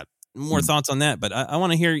 I got more thoughts on that, but I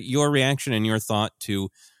want to hear your reaction and your thought to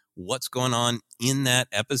what's going on in that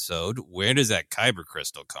episode. Where does that Kyber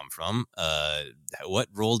crystal come from? What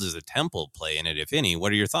role does the temple play in it, if any?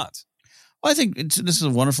 What are your thoughts? Well, I think this is a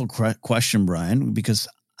wonderful question, Brian, because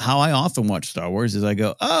how I often watch Star Wars is I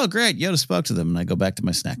go, oh, great, Yoda spoke to them, and I go back to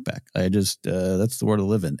my snack pack. I just, that's the world I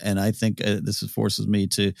live in. And I think this forces me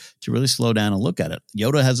to really slow down and look at it.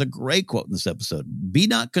 Yoda has a great quote in this episode. Be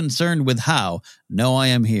not concerned with how, know I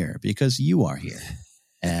am here, because you are here.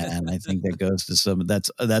 And I think that goes to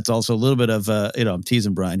that's also a little bit of, I'm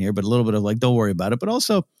teasing Brian here, but a little bit of like, don't worry about it, but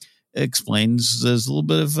also explains there's a little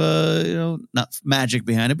bit of not magic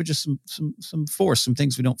behind it, but just some force, some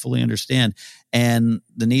things we don't fully understand, and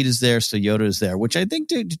the need is there, so Yoda is there. Which I think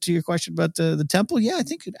to your question about the temple, I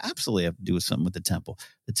think it absolutely have to do with something with the temple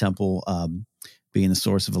being the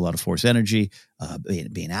source of a lot of force energy,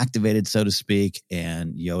 being activated, so to speak,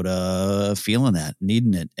 and Yoda feeling that,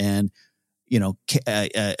 needing it. And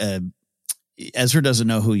Ezra doesn't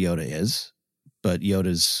know who Yoda is, but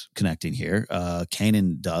Yoda's connecting here.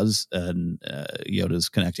 Kanan does, and Yoda's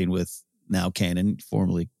connecting with now Kanan,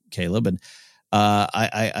 formerly Caleb. And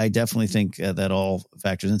I definitely think that all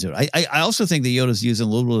factors into it. I also think that Yoda's using a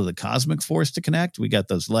little bit of the cosmic force to connect. We got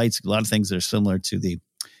those lights, a lot of things that are similar to the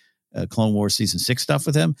Clone Wars Season 6 stuff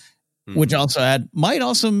with him, which might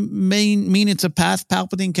also mean it's a path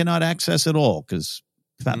Palpatine cannot access at all, because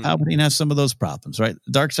Palpatine has some of those problems, right?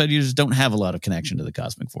 Dark side users don't have a lot of connection to the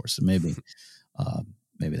cosmic force, so maybe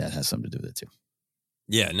that has something to do with it too.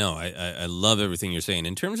 Yeah, no, I love everything you're saying.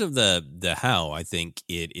 In terms of the how, I think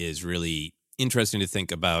it is really interesting to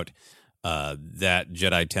think about that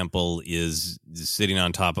Jedi temple is sitting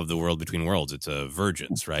on top of the world between worlds. It's a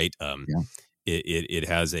Vergence, right? It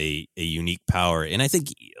has a unique power, and I think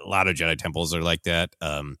a lot of Jedi temples are like that.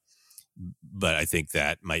 But I think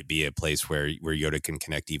that might be a place where Yoda can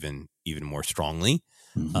connect even more strongly.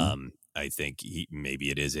 Mm-hmm. I think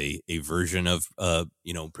maybe it is a version of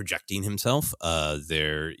projecting himself.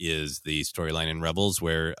 There is the storyline in Rebels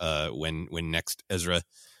where when next Ezra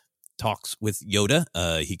talks with Yoda,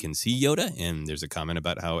 he can see Yoda, and there's a comment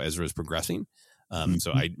about how Ezra is progressing.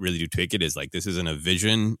 So I really do take it as like this isn't a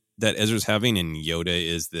vision that Ezra's having, and Yoda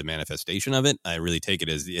is the manifestation of it. I really take it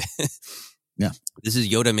as this is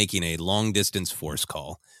Yoda making a long distance force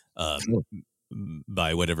call.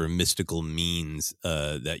 By whatever mystical means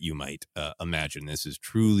that you might imagine. This is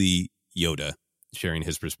truly Yoda sharing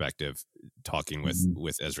his perspective, talking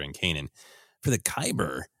with Ezra and Kanan. For the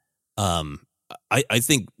Kyber, I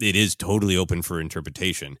think it is totally open for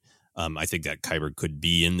interpretation. I think that Kyber could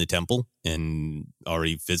be in the temple and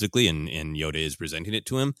already physically, and Yoda is presenting it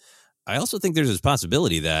to him. I also think there's this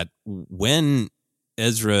possibility that when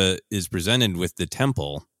Ezra is presented with the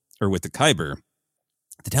temple or with the Kyber,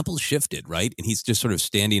 the temple's shifted, right? And he's just sort of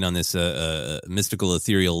standing on this mystical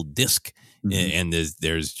ethereal disc, and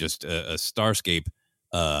there's just a starscape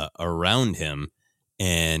around him.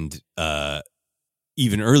 And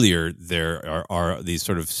even earlier, there are these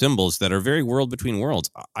sort of symbols that are very world between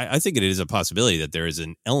worlds. I think it is a possibility that there is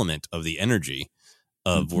an element of the energy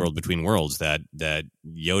of world between worlds that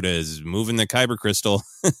Yoda is moving the Kyber crystal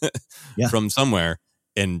from somewhere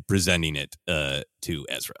and presenting it to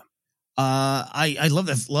Ezra. I love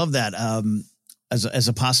that as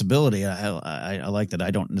a possibility. I like that.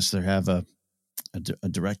 I don't necessarily have a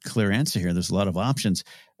direct, clear answer here. There's a lot of options.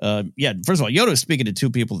 First of all, Yoda is speaking to two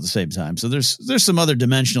people at the same time, so there's some other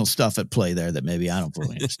dimensional stuff at play there that maybe I don't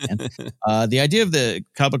fully understand. The idea of the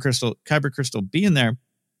Kyber crystal being there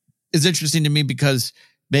is interesting to me because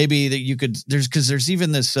maybe that there's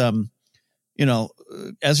even this.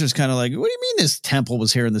 Ezra's kind of like, what do you mean this temple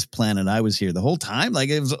was here on this planet? I was here the whole time. Like,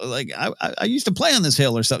 it was like, I used to play on this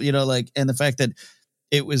hill or something, and the fact that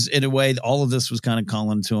it was, in a way, all of this was kind of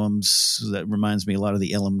calling to him. So that reminds me a lot of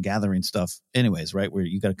the Ilum gathering stuff anyways, right? Where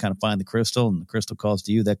you got to kind of find the crystal and the crystal calls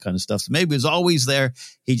to you, that kind of stuff. So maybe it was always there.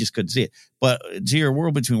 He just couldn't see it. But to your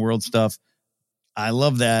world between world stuff, I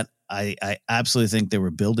love that. I absolutely think they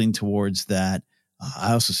were building towards that.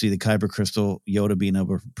 I also see the Kyber crystal, Yoda being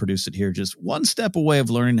able to produce it here, just one step away of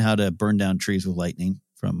learning how to burn down trees with lightning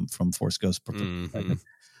from Force Ghost.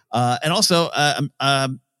 And also,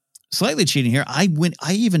 slightly cheating here. I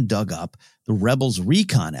even dug up the Rebels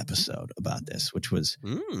Recon episode about this, which was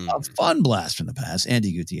a fun blast from the past.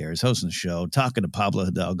 Andy Gutierrez hosting the show, talking to Pablo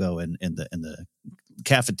Hidalgo in the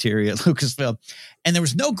cafeteria at Lucasfilm. And there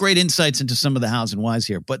was no great insights into some of the hows and whys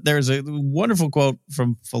here, but there's a wonderful quote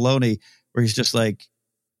from Filoni where he's just like,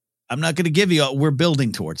 I'm not going to give you all, we're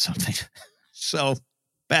building towards something. So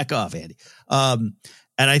back off, Andy. And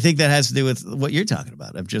I think that has to do with what you're talking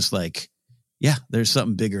about of just like, yeah, there's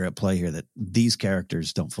something bigger at play here that these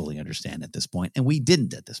characters don't fully understand at this point. And we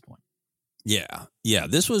didn't at this point. Yeah. Yeah.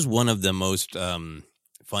 This was one of the most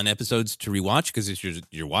fun episodes to rewatch because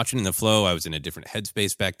you're watching in the flow. I was in a different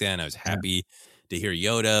headspace back then. I was happy to hear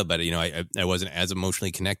Yoda, but I wasn't as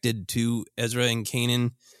emotionally connected to Ezra and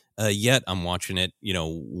Kanan yet. I'm watching it,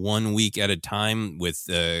 1 week at a time with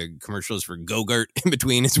commercials for Go-Gurt in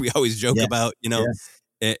between, as we always joke about,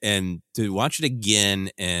 and to watch it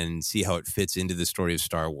again and see how it fits into the story of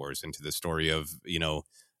Star Wars, into the story of,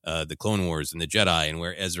 the Clone Wars and the Jedi and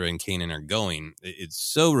where Ezra and Kanan are going. It's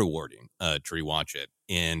so rewarding to rewatch it.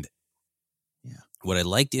 And what I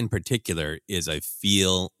liked in particular is I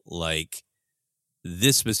feel like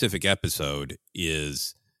this specific episode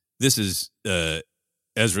is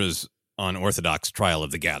Ezra's unorthodox trial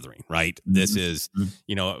of the gathering, right? Mm-hmm. This is,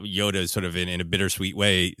 Yoda sort of in a bittersweet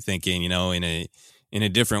way thinking, in a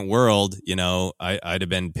different world, I'd have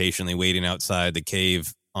been patiently waiting outside the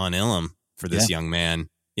cave on Ilum for this young man,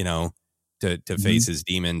 to face his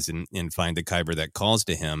demons and find the Kyber that calls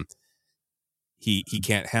to him. He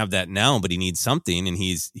can't have that now, but he needs something, and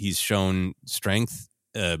he's shown strength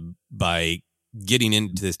by getting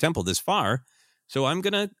into this temple this far. So I'm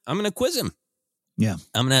gonna quiz him. Yeah,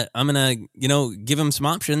 I'm gonna give him some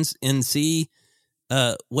options and see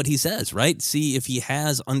what he says, right? See if he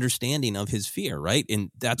has understanding of his fear, right? And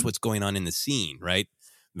that's what's going on in the scene, right?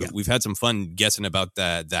 Yeah. We've had some fun guessing about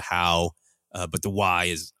the how, but the why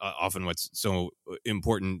is often what's so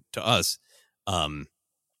important to us.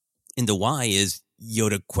 And the why is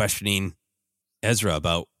Yoda questioning Ezra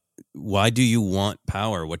about why do you want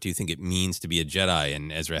power? What do you think it means to be a Jedi? And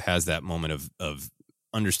Ezra has that moment of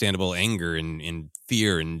understandable anger and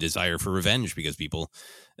fear and desire for revenge because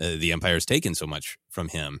the Empire's taken so much from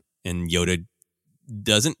him. And Yoda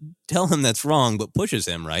doesn't tell him that's wrong, but pushes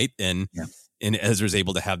him, right? And Ezra's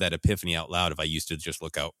able to have that epiphany out loud of, I used to just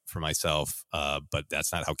look out for myself, but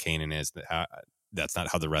that's not how Kanan is. That's not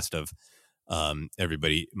how the rest of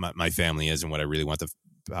everybody, my family is. And what I really want the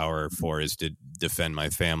power for is to defend my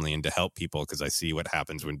family and to help people, because I see what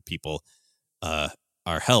happens when people are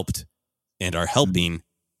helped and are helping.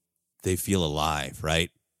 They feel alive, right?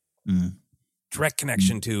 Direct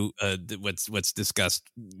connection to what's discussed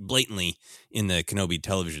blatantly in the Kenobi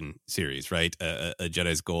television series, right? A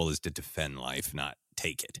Jedi's goal is to defend life, not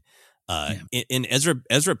take it. And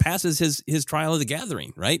Ezra passes his trial of the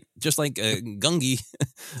gathering, right? Just like Gungi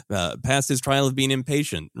passed his trial of being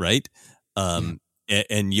impatient, right? And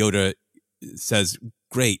Yoda says,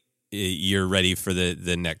 "Great, you're ready for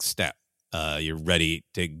the next step. You're ready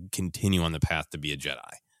to continue on the path to be a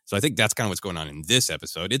Jedi." So I think that's kind of what's going on in this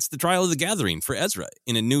episode. It's the trial of the gathering for Ezra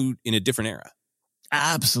in a different era.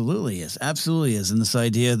 Absolutely is. And this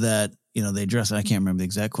idea that, they address, I can't remember the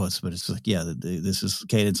exact quotes, but it's like, this is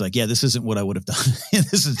Caden's like, this isn't what I would have done.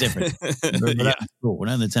 This is different. We're not in school. We're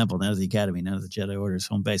not in the temple. Now the academy. Now the Jedi Order's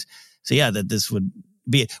home base. So that this would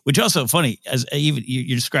be it. Which also funny, as even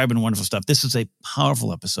you're describing wonderful stuff. This is a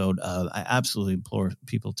powerful episode. I absolutely implore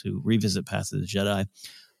people to revisit Path of the Jedi.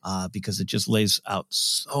 Because it just lays out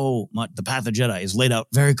so much. The Path of Jedi is laid out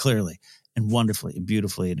very clearly and wonderfully and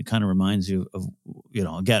beautifully. And it kind of reminds you of,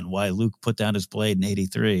 again, why Luke put down his blade in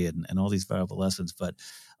 83 and all these valuable lessons. But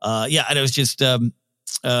and it was just fun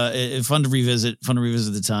to revisit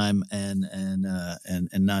the time and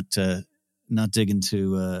not dig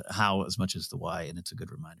into how as much as the why. And it's a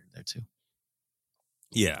good reminder there too.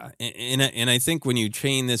 Yeah. And I think when you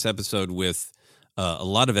chain this episode with a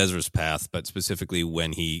lot of Ezra's path, but specifically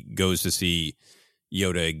when he goes to see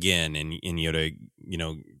Yoda again, and Yoda,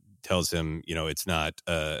 tells him, it's not,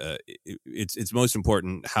 it's most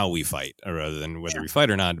important how we fight, rather than whether we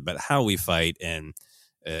fight or not, but how we fight. And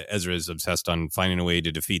Ezra is obsessed on finding a way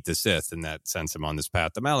to defeat the Sith, and that sends him on this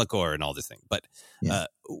path to Malachor and all this thing. But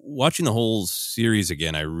watching the whole series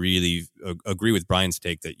again, I really agree with Brian's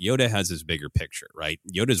take that Yoda has this bigger picture, right?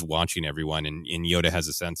 Yoda's watching everyone, and Yoda has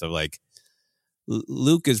a sense of like,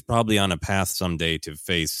 Luke is probably on a path someday to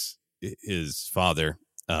face his father,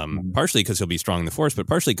 partially because he'll be strong in the Force, but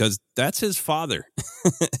partially because that's his father.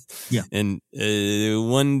 And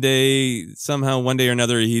one day or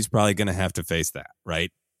another, he's probably going to have to face that,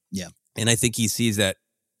 right? Yeah. And I think he sees that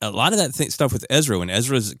a lot of that stuff with Ezra, when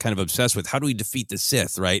Ezra's kind of obsessed with how do we defeat the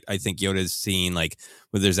Sith, right? I think Yoda's seeing like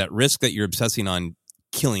where there's that risk that you're obsessing on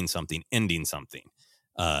killing something, ending something,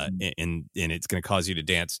 and it's going to cause you to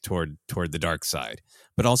dance toward the dark side.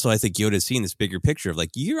 But also, I think Yoda's seeing this bigger picture of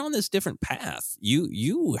like you're on this different path.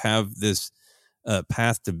 You have this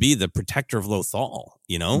path to be the protector of Lothal,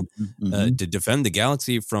 to defend the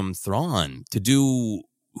galaxy from Thrawn, to do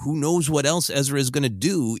who knows what else Ezra is going to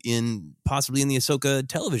do possibly in the Ahsoka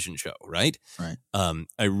television show, right? Right.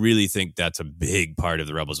 I really think that's a big part of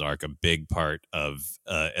the Rebels arc, a big part of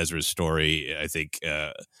Ezra's story. I think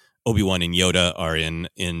Obi-Wan and Yoda are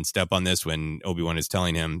in step on this when Obi-Wan is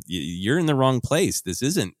telling him, you're in the wrong place. This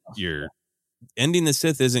isn't your ending the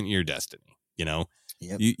Sith isn't your destiny.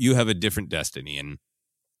 Yep. You have a different destiny. And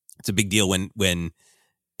it's a big deal when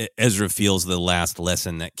Ezra feels the last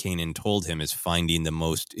lesson that Kanan told him is finding the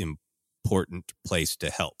most important place to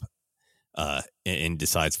help, and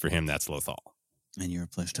decides for him that's Lothal. And you're a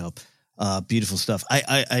place to help. Beautiful stuff.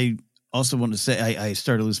 I also want to say I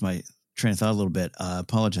started to lose my train of thought a little bit. I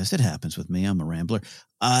apologize. It happens with me. I'm a rambler.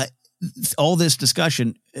 All this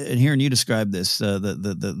discussion and hearing you describe this,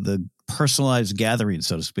 the personalized gathering,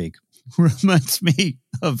 so to speak, reminds me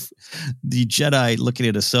of the Jedi looking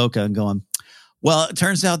at Ahsoka and going, well, it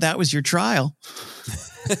turns out that was your trial.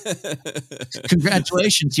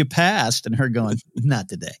 Congratulations, you passed. And her going, not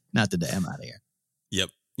today. Not today. I'm out of here.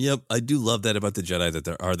 Yep. I do love that about the Jedi, that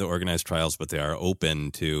there are the organized trials, but they are open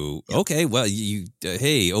to, okay, well,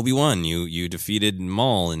 hey, Obi-Wan, you defeated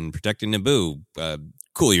Maul and protected Naboo.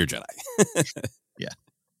 Cool, you're Jedi.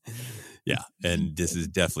 Yeah. And this is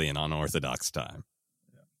definitely an unorthodox time.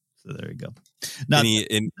 So there you go.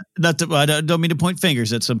 I don't mean to point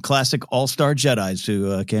fingers at some classic all-star Jedis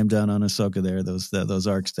who came down on Ahsoka there, those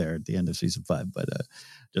arcs there at the end of season 5, but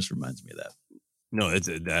just reminds me of that. No,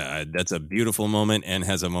 that's a beautiful moment and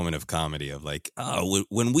has a moment of comedy of like,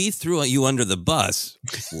 when we threw you under the bus,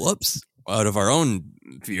 whoops, out of our own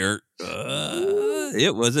fear,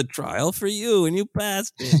 it was a trial for you and you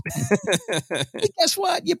passed it. Guess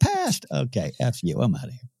what? You passed. Okay, F you. I'm out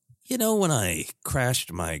of here. When I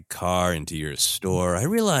crashed my car into your store, I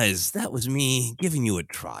realized that was me giving you a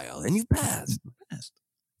trial, and you passed.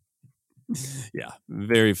 Yeah,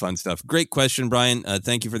 very fun stuff. Great question, Brian.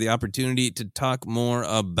 Thank you for the opportunity to talk more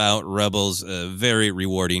about Rebels. Very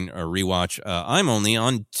rewarding rewatch. I'm only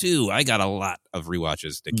on 2. I got a lot of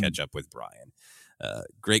rewatches to catch up with Brian.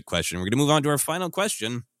 Great question. We're going to move on to our final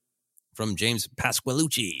question from James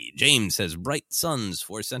Pasqualucci. James says, Bright Suns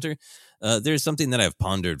Force Center. There's something that I've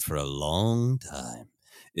pondered for a long time.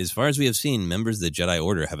 As far as we have seen, members of the Jedi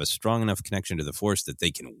Order have a strong enough connection to the Force that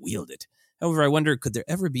they can wield it. However, I wonder, could there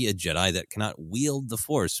ever be a Jedi that cannot wield the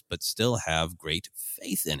Force but still have great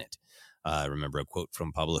faith in it? I remember a quote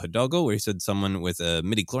from Pablo Hidalgo where he said someone with a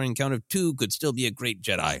midichlorian count of 2 could still be a great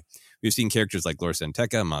Jedi. We've seen characters like Lor San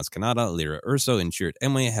Tekka, Maz Kanata, Lyra Urso, and Chirrut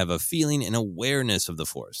Îmwe have a feeling and awareness of the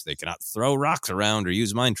Force. They cannot throw rocks around or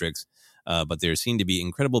use mind tricks, but they are seen to be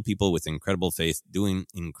incredible people with incredible faith doing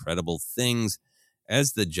incredible things.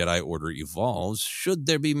 As the Jedi Order evolves, should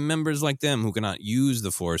there be members like them who cannot use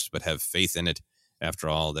the Force but have faith in it? After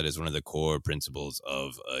all, that is one of the core principles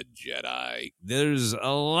of a Jedi. There's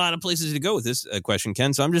a lot of places to go with this question,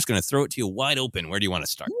 Ken, so I'm just going to throw it to you wide open. Where do you want to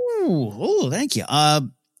start? Oh, thank you.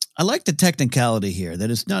 I like the technicality here,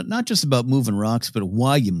 that it's not just about moving rocks, but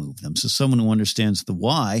why you move them. So someone who understands the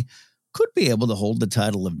why could be able to hold the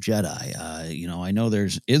title of Jedi. I know there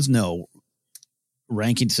is no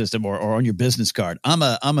ranking system or on your business card. I'm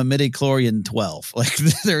a midichlorian 12. Like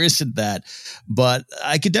there isn't that, but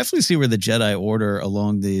I could definitely see where the Jedi Order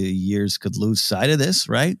along the years could lose sight of this,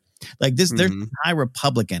 right? Like this, there's High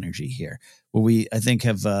Republic energy here where I think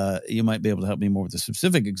have, you might be able to help me more with the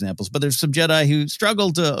specific examples, but there's some Jedi who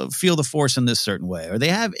struggle to feel the Force in this certain way, or they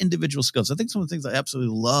have individual skills. I think some of the things I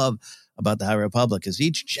absolutely love about the High Republic is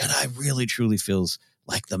each Jedi really truly feels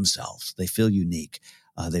like themselves. They feel unique.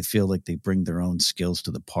 They feel like they bring their own skills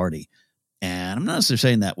to the party. And I'm not necessarily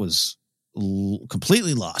saying that was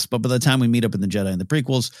completely lost, but by the time we meet up in the Jedi in the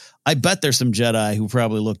prequels, I bet there's some Jedi who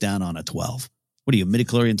probably look down on a 12. What are you,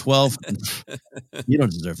 midichlorian 12? You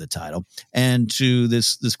don't deserve the title. And to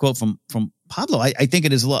this quote from Pablo, I think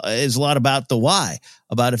it is a lot about the why,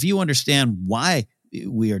 about if you understand why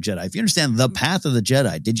we are Jedi, if you understand the path of the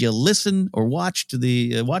Jedi, did you listen or watch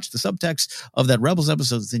the subtext of that Rebels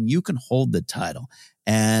episode, then you can hold the title.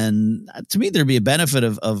 And to me, there'd be a benefit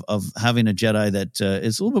of having a Jedi that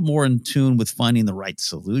is a little bit more in tune with finding the right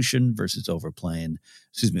solution versus overpowering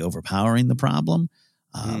the problem.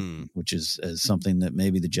 which is something that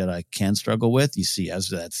maybe the Jedi can struggle with. You see, as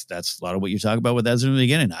that's a lot of what you talk about with Ezra in the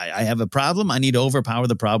beginning. I have a problem. I need to overpower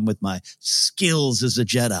the problem with my skills as a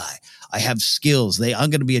Jedi. I have skills. I'm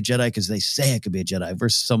going to be a Jedi because they say I could be a Jedi.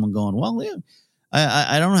 Versus someone going, well, yeah,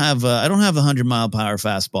 I don't have the 100-mile-per-hour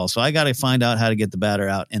fastball, so I got to find out how to get the batter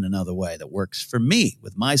out in another way that works for me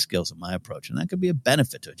with my skills and my approach, and that could be a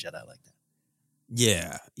benefit to a Jedi like that.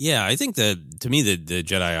 Yeah. I think that to me, the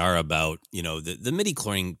Jedi are about, the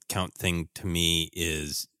midi-chlorian count thing to me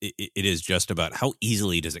is, it is just about how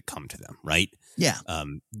easily does it come to them, right? Yeah.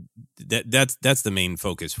 That's the main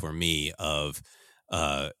focus for me of,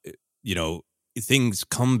 things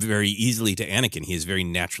come very easily to Anakin. He is very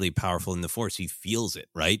naturally powerful in the Force. He feels it,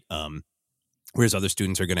 right? Whereas other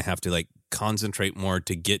students are going to have to concentrate more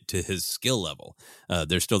to get to his skill level.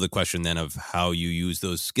 There's still the question then of how you use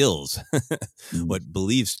those skills. What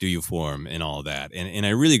beliefs do you form and all that? And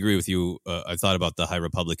I really agree with you. I thought about the High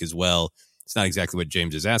Republic as well. It's not exactly what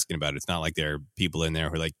James is asking about. It's not like there are people in there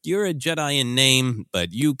who are like, you're a Jedi in name,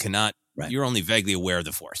 but you cannot, you're only vaguely aware of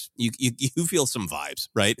the Force. You feel some vibes,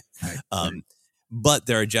 right? Right. But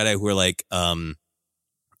there are Jedi who are like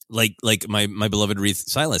my beloved Reath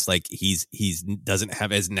Silas, he's doesn't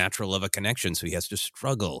have as natural of a connection, so he has to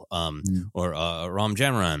struggle. Or Ram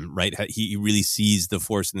Jamaram, right? He really sees the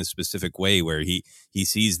Force in this specific way, where he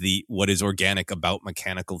sees what is organic about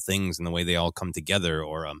mechanical things and the way they all come together.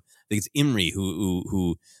 Or I think it's Imri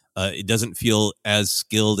who it doesn't feel as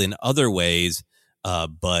skilled in other ways,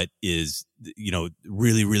 but is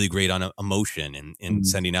really, really great on emotion and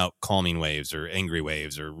sending out calming waves or angry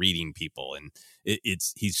waves or reading people. And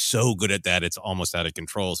he's so good at that, it's almost out of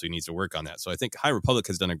control. So he needs to work on that. So I think High Republic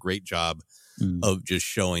has done a great job of just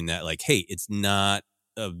showing that, hey, it's not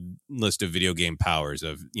a list of video game powers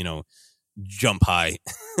of, jump high,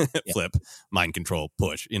 flip, mind control,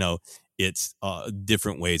 push, it's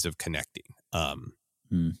different ways of connecting.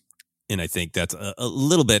 And I think that's a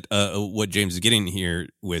little bit what James is getting here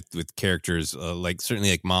with characters certainly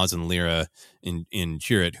like Maz and Lyra in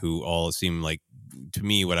Chirrut, who all seem like, to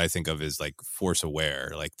me, what I think of is Force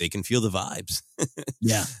aware. They can feel the vibes,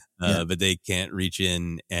 but they can't reach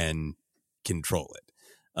in and control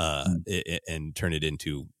it and turn it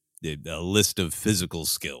into a list of physical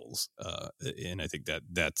skills. And I think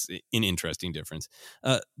that's an interesting difference.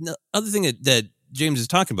 The other thing that James is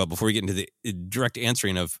talking about before we get into the direct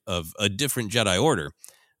answering of a different Jedi Order,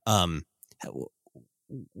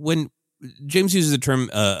 when James uses the term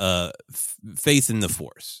faith in the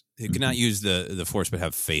Force, he cannot use the Force but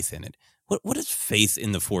have faith in it. What does faith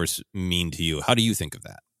in the Force mean to you? How do you think of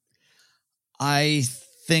that? I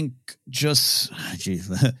think you're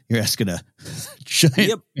asking a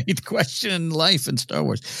giant faith question in life in Star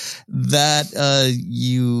Wars that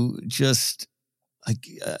you just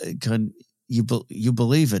you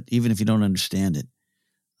believe it even if you don't understand it.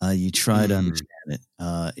 You try to understand it.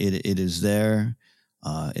 It is there.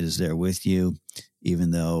 It is there with you,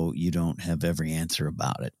 even though you don't have every answer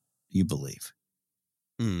about it. You believe.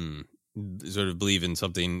 Sort of believe in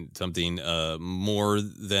something more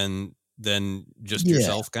than just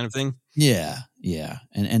yourself, kind of thing. Yeah.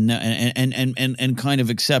 And kind of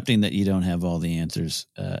accepting that you don't have all the answers,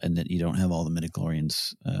 and that you don't have all the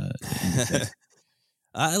midichlorians.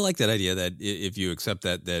 I like that idea that if you accept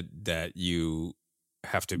that you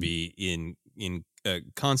have to be in a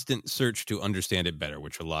constant search to understand it better,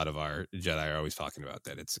 which a lot of our Jedi are always talking about,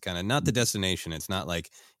 that it's kind of not the destination. It's not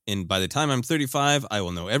and by the time I'm 35, I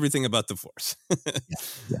will know everything about the Force.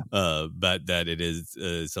 But that it is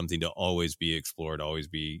something to always be explored, always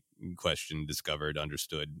be questioned, discovered,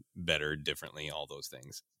 understood better, differently, all those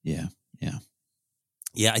things. Yeah.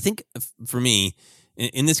 I think for me,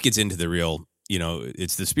 and this gets into the real,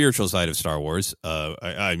 it's the spiritual side of Star Wars.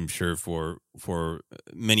 I'm sure for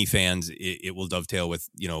many fans, it will dovetail with,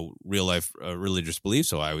 real life religious beliefs.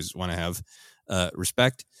 So I always want to have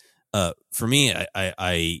respect. For me,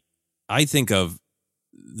 I think of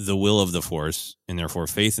the will of the Force, and therefore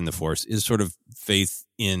faith in the Force, is sort of faith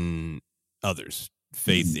in others,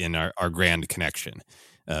 faith in our grand connection,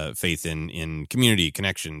 faith in community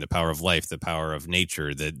connection, the power of life, the power of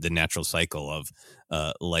nature, the natural cycle of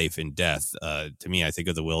life and death. To me, I think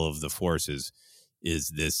of the will of the Force is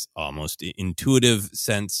this almost intuitive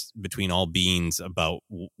sense between all beings about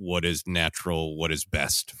what is natural, what is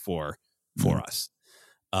best for us.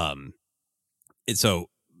 And so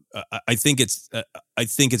I think it's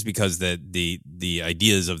because the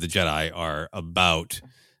ideas of the Jedi are about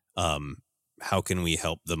how can we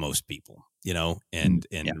help the most people, and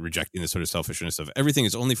rejecting the sort of selfishness of everything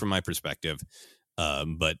is only from my perspective,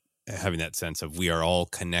 but having that sense of we are all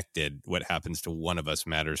connected. What happens to one of us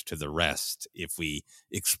matters to the rest. If we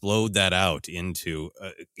explode that out into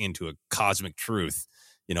a cosmic truth,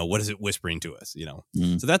 what is it whispering to us?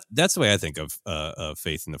 So that's the way I think of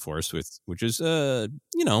faith in the Force, which is a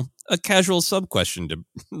casual sub question to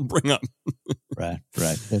bring up. Right.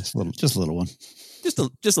 That's just a little one.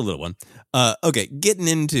 Just a little one. Okay, getting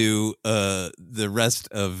into the rest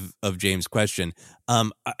of James' question.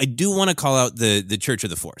 I do want to call out the Church of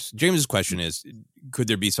the Force. James's question is: could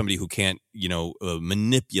there be somebody who can't,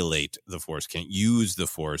 manipulate the Force, can't use the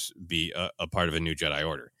Force, be a part of a new Jedi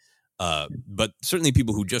Order? But certainly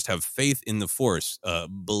people who just have faith in the Force,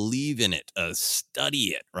 believe in it,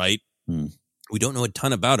 study it. Right? We don't know a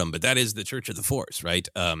ton about them, but that is the Church of the Force, right?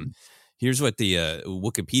 Here's what the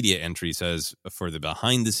Wikipedia entry says for the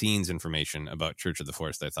behind-the-scenes information about Church of the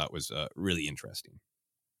Force that I thought was really interesting.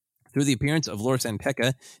 Through the appearance of Lor San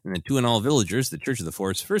Tekka in the Two and All Villagers, the Church of the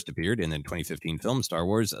Force first appeared in the 2015 film Star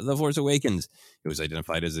Wars The Force Awakens. It was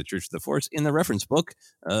identified as the Church of the Force in the reference book,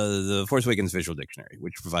 The Force Awakens Visual Dictionary,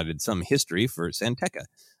 which provided some history for San Tekka.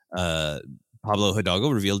 Pablo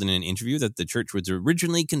Hidalgo revealed in an interview that the church was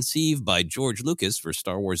originally conceived by George Lucas for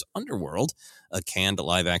Star Wars Underworld, a canned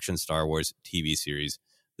live-action Star Wars TV series.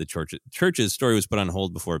 The church's story was put on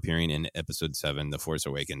hold before appearing in Episode 7, The Force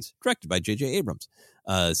Awakens, directed by J.J. Abrams.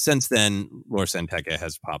 Since then, Lor San Tekka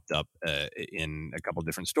has popped up in a couple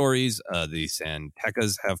different stories. The San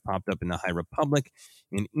Tekkas have popped up in the High Republic.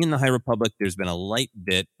 And in the High Republic, there's been a light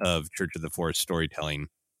bit of Church of the Force storytelling,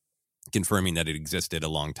 confirming that it existed a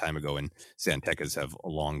long time ago, and San Tekkas have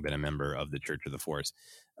long been a member of the Church of the Force.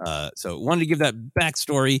 So wanted to give that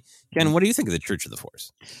backstory. Ken, what do you think of the Church of the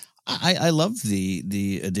Force? I love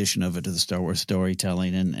the addition of it to the Star Wars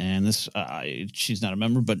storytelling, and this she's not a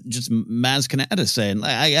member, but just Maz Kanata saying,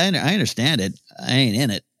 I understand it. I ain't in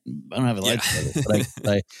it. I don't have a lightsaber,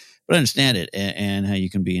 but I understand it, and how you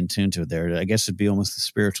can be in tune to it there. I guess it'd be almost the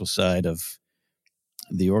spiritual side of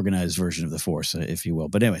the organized version of the Force, if you will.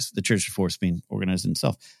 But anyways, the Church of the Force being organized in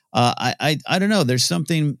itself. I don't know. There's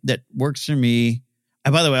something that works for me.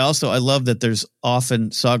 And by the way, also, I love that there's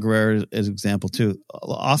often, Saw Gerrera as an example too,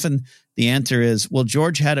 often the answer is, well,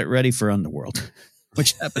 George had it ready for Underworld,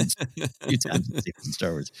 which happens a few times in Star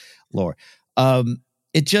Wars lore.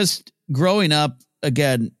 It just, growing up,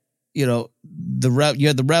 again, you had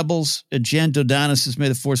the Rebels, Jan Dodanis has May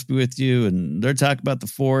the Force be with you, and they're talking about the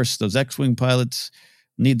Force. Those X-Wing pilots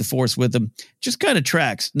need the Force with them. Just kind of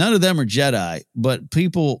tracks. None of them are Jedi, but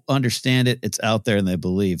people understand it. It's out there and they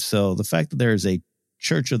believe. So the fact that there is a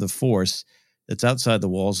Church of the Force that's outside the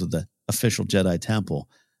walls of the official Jedi Temple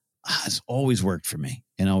has always worked for me,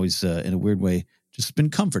 and always, in a weird way, just been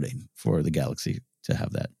comforting for the galaxy to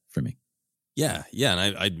have that for me. Yeah.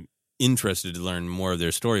 And I'm interested to learn more of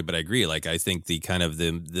their story, but I agree. Like, I think the kind of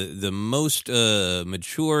the most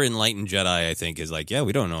mature, enlightened Jedi, I think, is like, yeah,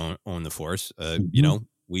 we don't own the Force.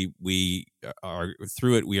 We are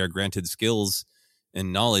through it. We are granted skills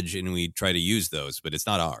and knowledge, and we try to use those, but it's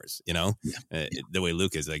not ours. The way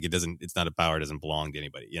Luke is, like, it's not a power. It doesn't belong to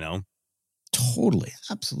anybody. Totally,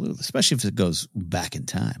 absolutely, especially if it goes back in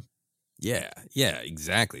time. Yeah,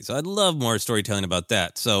 exactly. So I'd love more storytelling about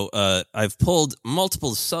that. So I've pulled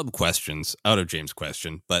multiple sub-questions out of James'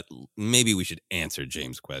 question, but maybe we should answer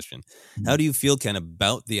James' question. How do you feel, Ken,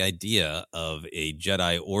 about the idea of a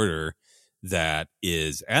Jedi Order that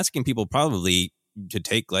is asking people probably to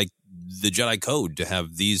take, like, the Jedi Code, to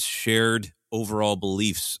have these shared overall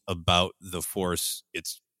beliefs about the Force,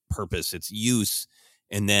 its purpose, its use?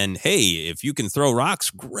 And then, hey, if you can throw rocks,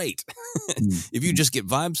 great. If you just get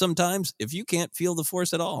vibes sometimes, if you can't feel the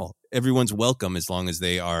Force at all, everyone's welcome, as long as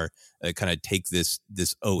they are kind of take this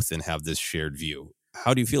oath and have this shared view.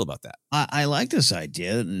 How do you feel about that? I like this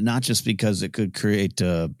idea, not just because it could create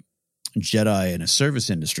Jedi in a service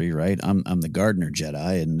industry, right? I'm the gardener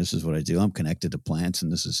Jedi, and this is what I do. I'm connected to plants,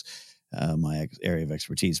 and this is my area of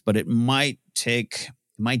expertise. But it might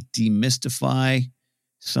demystify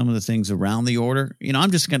some of the things around the Order.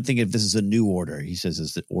 I'm just going to think if this is a new Order. He says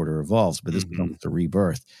as the Order evolves, but this becomes the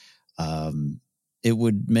rebirth. It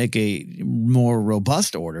would make a more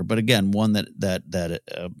robust Order, but again, one that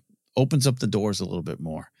opens up the doors a little bit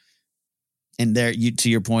more. And there, to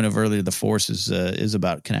your point of earlier, the Force is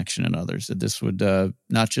about connection and others. That this would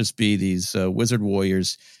not just be these wizard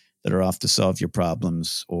warriors that are off to solve your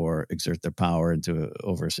problems or exert their power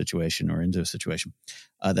over a situation or into a situation.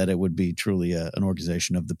 That it would be truly an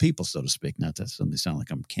organization of the people, so to speak. Not that suddenly sound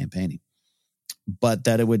like I'm campaigning, but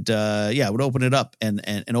that it would, it would open it up and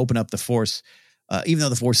open up the Force. Even though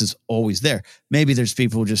the Force is always there, maybe there's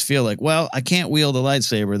people who just feel like, well, I can't wield a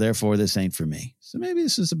lightsaber, therefore this ain't for me. So maybe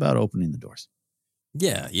this is about opening the doors.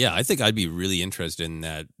 Yeah. I think I'd be really interested in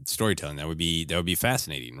that storytelling. That would be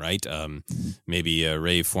fascinating, right? Maybe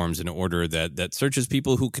Rey forms an order that searches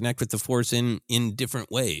people who connect with the Force in different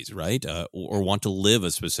ways, right? Or want to live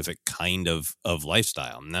a specific kind of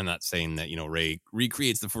lifestyle. And I'm not saying that Rey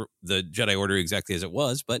recreates the Jedi Order exactly as it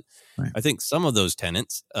was, but Right. I think some of those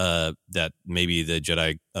tenets that maybe the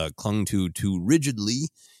Jedi clung to too rigidly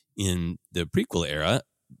in the prequel era.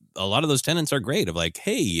 A lot of those tenets are great of like,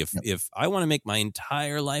 hey, if I want to make my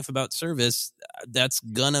entire life about service, that's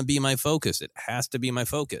gonna be my focus. It has to be my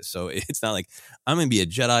focus. So it's not like I'm gonna be a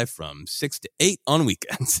Jedi from 6 to 8 on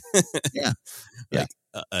weekends. Yeah. Like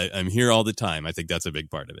I'm here all the time. I think that's a big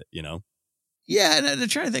part of it, Yeah, and I'm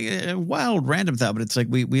trying to think, a wild random thought, but it's like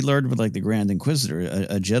we learned with like the Grand Inquisitor,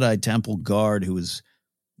 a Jedi Temple guard who was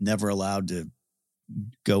never allowed to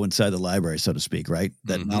go inside the library, so to speak, right?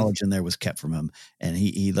 That knowledge in there was kept from him, and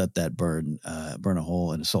he let that burn a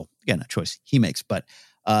hole in his soul. Again, a choice he makes, but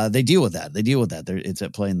they deal with that. It's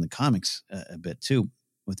at play in the comics a bit too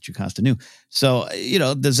with Jocasta Nu. So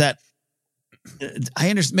does that? I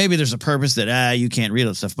understand. Maybe there's a purpose that you can't read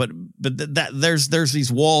all stuff, but that there's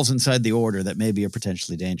these walls inside the order that maybe are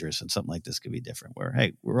potentially dangerous, and something like this could be different. Where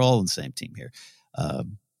hey, we're all on the same team here.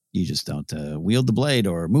 You just don't wield the blade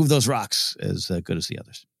or move those rocks as good as the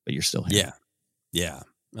others, but you're still here. Yeah.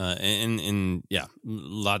 And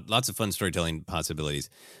lots of fun storytelling possibilities.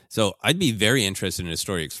 So I'd be very interested in a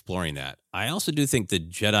story exploring that. I also do think the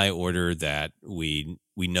Jedi Order that we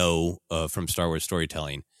know from Star Wars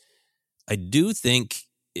storytelling, I do think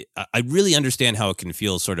I really understand how it can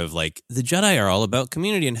feel sort of like the Jedi are all about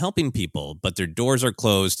community and helping people, but their doors are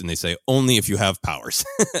closed and they say only if you have powers,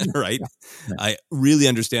 right? Yeah. I really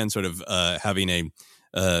understand sort of having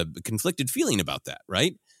a conflicted feeling about that,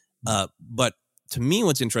 right? But to me,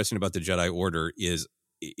 what's interesting about the Jedi Order is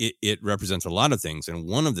it represents a lot of things. And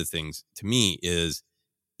one of the things to me is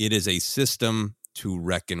it is a system to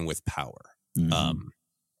reckon with power. Mm-hmm.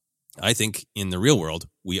 I think in the real world,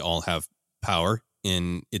 we all have power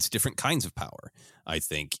in its different kinds of power. I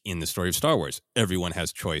think in the story of Star Wars, everyone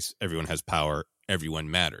has choice, everyone has power,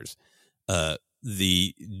 everyone matters.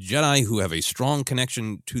 The Jedi who have a strong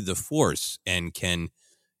connection to the Force and can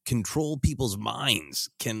control people's minds,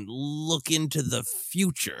 can look into the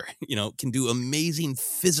future, can do amazing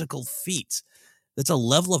physical feats. That's a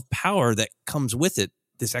level of power that comes with it,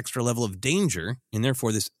 this extra level of danger, and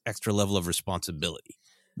therefore this extra level of responsibility.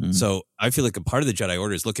 Mm-hmm. So I feel like a part of the Jedi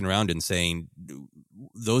Order is looking around and saying,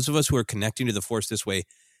 those of us who are connecting to the Force this way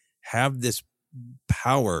have this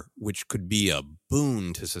power which could be a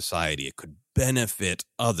boon to society. It could benefit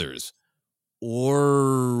others,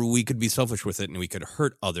 or we could be selfish with it and we could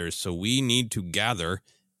hurt others. So we need to gather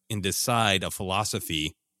and decide a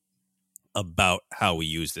philosophy about how we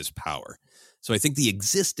use this power. So I think the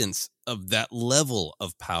existence of that level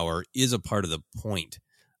of power is a part of the point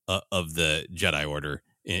of the Jedi Order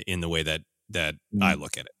in the way that I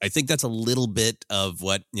look at it. I think that's a little bit of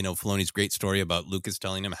what, Filoni's great story about Lucas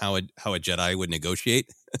telling him how a Jedi would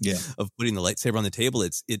negotiate of putting the lightsaber on the table.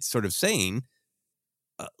 It's sort of saying,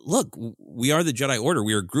 look, we are the Jedi Order.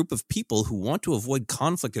 We are a group of people who want to avoid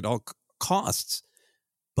conflict at all costs,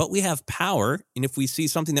 but we have power. And if we see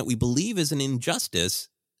something that we believe is an injustice,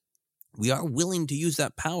 we are willing to use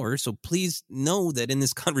that power. So please know that in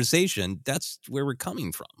this conversation, that's where we're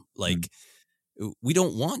coming from. Like, we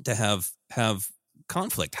don't want to have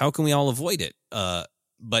conflict. How can we all avoid it?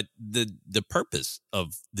 But the purpose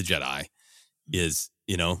of the Jedi is,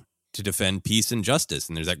 to defend peace and justice.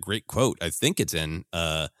 And there's that great quote, I think it's in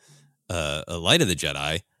A Light of the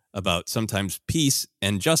Jedi, about sometimes peace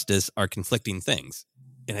and justice are conflicting things.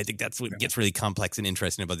 And I think that's what gets really complex and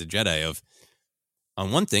interesting about the Jedi of,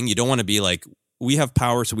 on one thing, you don't want to be like, we have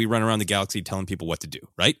power, so we run around the galaxy telling people what to do,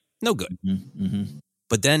 right? No good. Mm-hmm.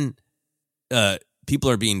 But then people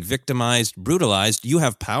are being victimized, brutalized. You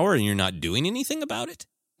have power and you're not doing anything about it?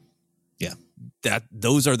 Yeah.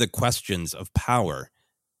 Those are the questions of power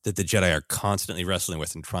that the Jedi are constantly wrestling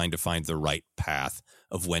with and trying to find the right path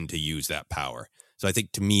of when to use that power. So I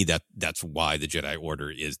think to me that's why the Jedi Order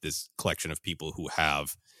is this collection of people who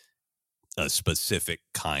have a specific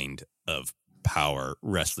kind of power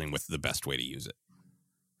wrestling with the best way to use it.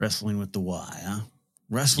 Wrestling with the why, huh?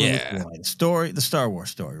 Wrestling with the why. The Star Wars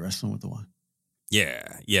story, wrestling with the why.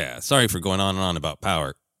 Yeah. Sorry for going on and on about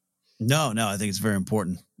power. No, I think it's very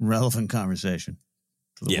important, relevant conversation.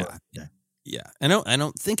 Yeah. I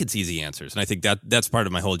don't think it's easy answers. And I think that's part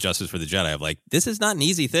of my whole Justice for the Jedi of like, this is not an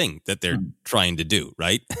easy thing that they're trying to do,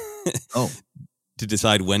 right? To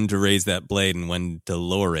decide when to raise that blade and when to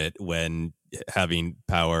lower it, when having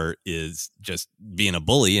power is just being a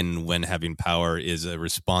bully, and when having power is a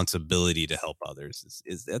responsibility to help others,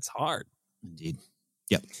 is that's hard. Indeed.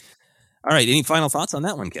 Yep. All right. Any final thoughts on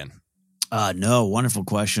that one, Ken? No, wonderful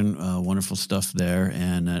question. Wonderful stuff there.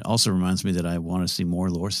 And it also reminds me that I want to see more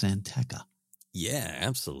Lor San Tekka. Yeah,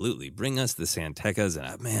 absolutely. Bring us the San Tekkas.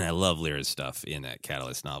 And man, I love Lyra's stuff in that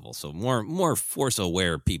Catalyst novel. So more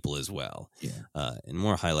Force-aware people as well. Yeah. And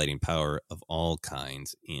more highlighting power of all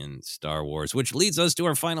kinds in Star Wars, which leads us to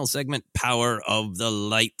our final segment, Power of the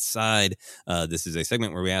Light Side. This is a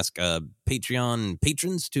segment where we ask Patreon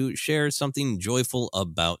patrons to share something joyful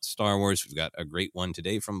about Star Wars. We've got a great one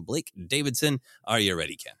today from Blake Davidson. Are you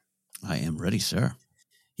ready, Ken? I am ready, sir.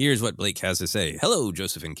 Here's what Blake has to say. Hello,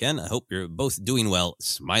 Joseph and Ken. I hope you're both doing well.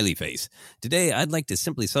 Smiley face. Today, I'd like to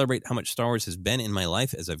simply celebrate how much Star Wars has been in my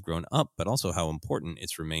life as I've grown up, but also how important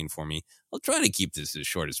it's remained for me. I'll try to keep this as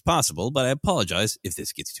short as possible, but I apologize if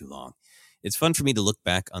this gets too long. It's fun for me to look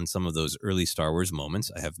back on some of those early Star Wars moments.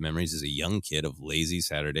 I have memories as a young kid of lazy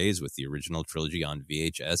Saturdays with the original trilogy on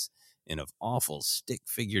VHS and of awful stick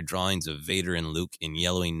figure drawings of Vader and Luke in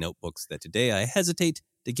yellowing notebooks that today I hesitate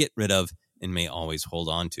to get rid of and may always hold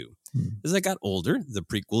on to. As I got older, the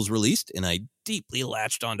prequels released, and I deeply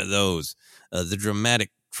latched onto those. The dramatic,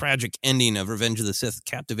 tragic ending of Revenge of the Sith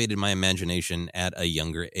captivated my imagination at a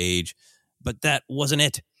younger age. But that wasn't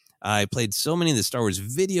it. I played so many of the Star Wars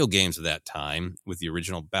video games of that time, with the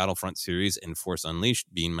original Battlefront series and Force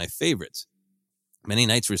Unleashed being my favorites. Many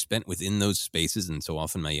nights were spent within those spaces, and so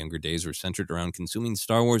often my younger days were centered around consuming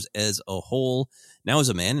Star Wars as a whole. Now, as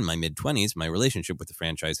a man in my mid-20s, my relationship with the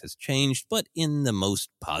franchise has changed, but in the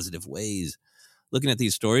most positive ways. Looking at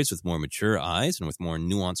these stories with more mature eyes and with more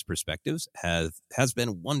nuanced perspectives has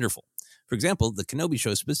been wonderful. For example, the Kenobi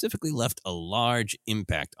show specifically left a large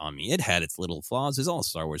impact on me. It had its little flaws, as all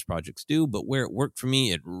Star Wars projects do, but where it worked for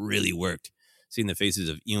me, it really worked. Seeing the faces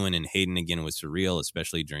of Ewan and Hayden again was surreal,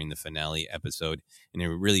 especially during the finale episode, and it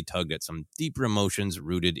really tugged at some deeper emotions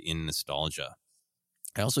rooted in nostalgia.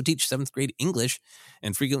 I also teach 7th grade English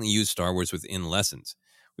and frequently use Star Wars within lessons.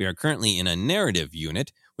 We are currently in a narrative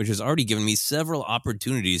unit, which has already given me several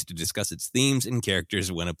opportunities to discuss its themes and characters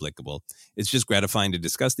when applicable. It's just gratifying to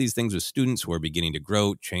discuss these things with students who are beginning to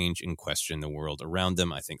grow, change, and question the world around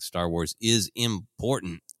them. I think Star Wars is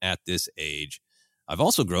important at this age. I've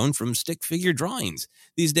also grown from stick figure drawings.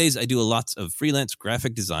 These days, I do lots of freelance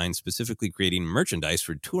graphic design, specifically creating merchandise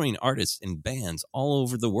for touring artists and bands all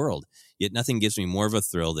over the world. Yet nothing gives me more of a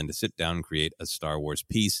thrill than to sit down and create a Star Wars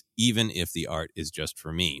piece, even if the art is just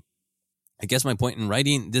for me. I guess my point in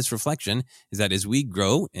writing this reflection is that as we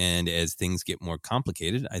grow and as things get more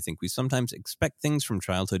complicated, I think we sometimes expect things from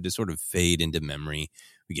childhood to sort of fade into memory.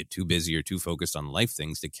 We get too busy or too focused on life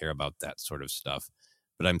things to care about that sort of stuff.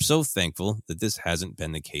 But I'm so thankful that this hasn't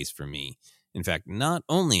been the case for me. In fact, not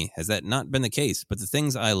only has that not been the case, but the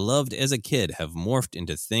things I loved as a kid have morphed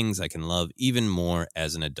into things I can love even more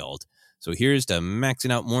as an adult. So here's to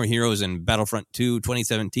maxing out more heroes in Battlefront 2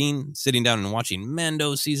 2017, sitting down and watching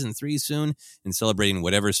Mando Season 3 soon, and celebrating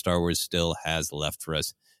whatever Star Wars still has left for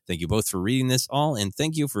us. Thank you both for reading this all, and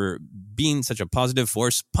thank you for being such a positive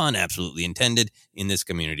force, pun absolutely intended, in this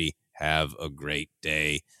community. Have a great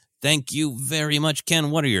day. Thank you very much,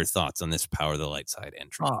 Ken. What are your thoughts on this Power of the Light Side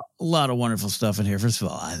entry? A lot of wonderful stuff in here. First of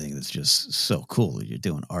all, I think it's just so cool that you're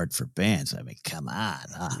doing art for bands. I mean, come on.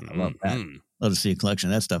 I love that. Love to see a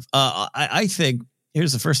collection of that stuff. I think,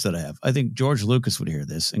 here's the first that I have. I think George Lucas would hear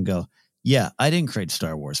this and go, yeah, I didn't create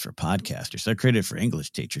Star Wars for podcasters. I created it for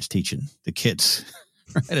English teachers teaching the kids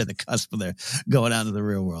right at the cusp of their going out into the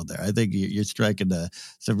real world there. I think you're striking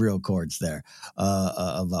some real chords there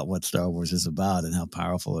about what Star Wars is about and how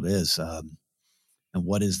powerful it is and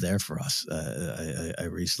what is there for us. I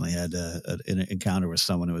recently had an encounter with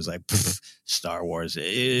someone who was like, Star Wars.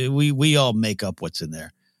 We all make up what's in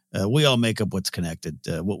there. We all make up what's connected,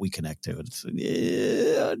 what we connect to. It's, do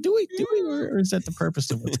we, or is that the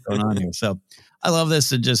purpose of what's going on here? So I love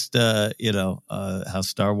this and just, how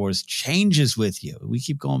Star Wars changes with you. We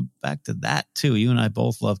keep going back to that too. You and I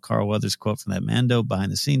both love Carl Weathers' quote from that Mando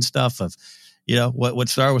behind the scenes stuff of, what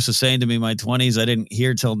Star Wars was saying to me in my 20s, I didn't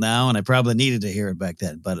hear till now, and I probably needed to hear it back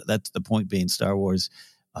then. But that's the point being, Star Wars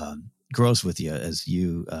grows with you as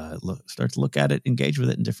you start to look at it, engage with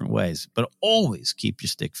it in different ways. But always keep your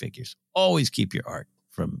stick figures. Always keep your art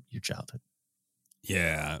from your childhood.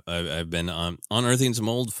 Yeah, I've been unearthing some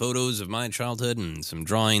old photos of my childhood and some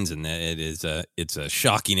drawings, and it's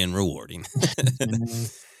shocking and rewarding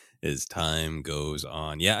as time goes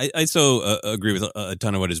on. Yeah, I so agree with a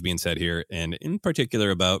ton of what is being said here, and in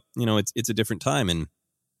particular about it's a different time, and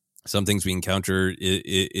Some things we encounter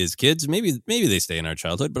is kids. Maybe they stay in our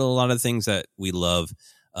childhood, but a lot of things that we love,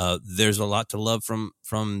 there's a lot to love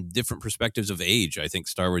from different perspectives of age. I think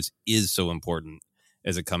Star Wars is so important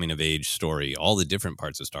as a coming of age story. All the different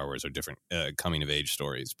parts of Star Wars are different coming of age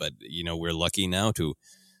stories. But, we're lucky now to,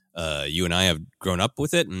 you and I have grown up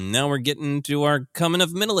with it, and now we're getting to our coming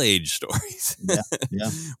of middle age stories. Yeah.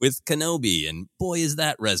 With Kenobi, and boy, is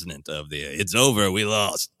that resonant of the it's over, we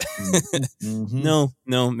lost. Mm-hmm.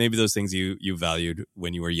 No, maybe those things you valued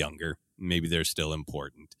when you were younger, maybe they're still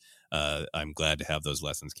important. I'm glad to have those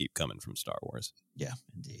lessons keep coming from Star Wars. Yeah,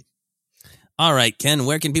 indeed. All right, Ken,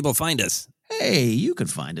 where can people find us? Hey, you can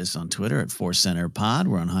find us on Twitter at Force Center Pod.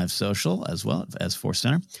 We're on Hive Social as well as Force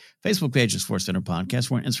Center. Facebook page is Force Center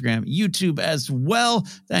Podcast. We're on Instagram, YouTube as well.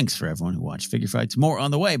 Thanks for everyone who watched Figure Fights. More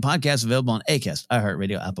on the way. Podcasts available on Acast,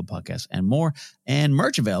 iHeartRadio, Apple Podcasts, and more. And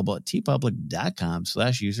merch available at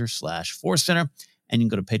tpublic.com/user/Force Center. And you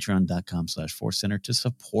can go to patreon.com/Force Center to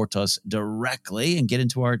support us directly and get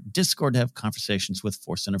into our Discord to have conversations with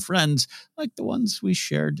Force Center friends like the ones we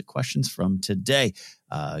shared questions from today.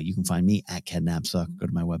 You can find me at Ken Napzok. Go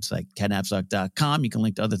to my website, kennapzok.com. You can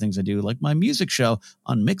link to other things I do, like my music show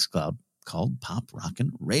on Mixcloud called Pop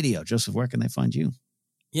Rockin' Radio. Joseph, where can they find you?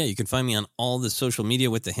 Yeah, you can find me on all the social media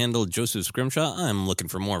with the handle Joseph Scrimshaw. I'm looking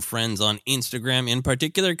for more friends on Instagram in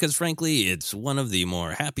particular because, frankly, it's one of the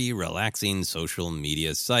more happy, relaxing social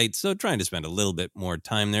media sites. So trying to spend a little bit more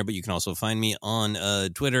time there. But you can also find me on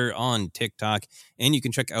Twitter, on TikTok, and you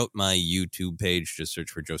can check out my YouTube page. Just search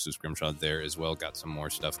for Joseph Scrimshaw there as well. Got some more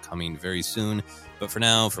stuff coming very soon. But for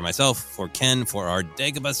now, for myself, for Ken, for our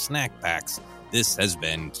Dagobah snack packs, this has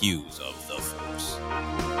been Cues of the Force.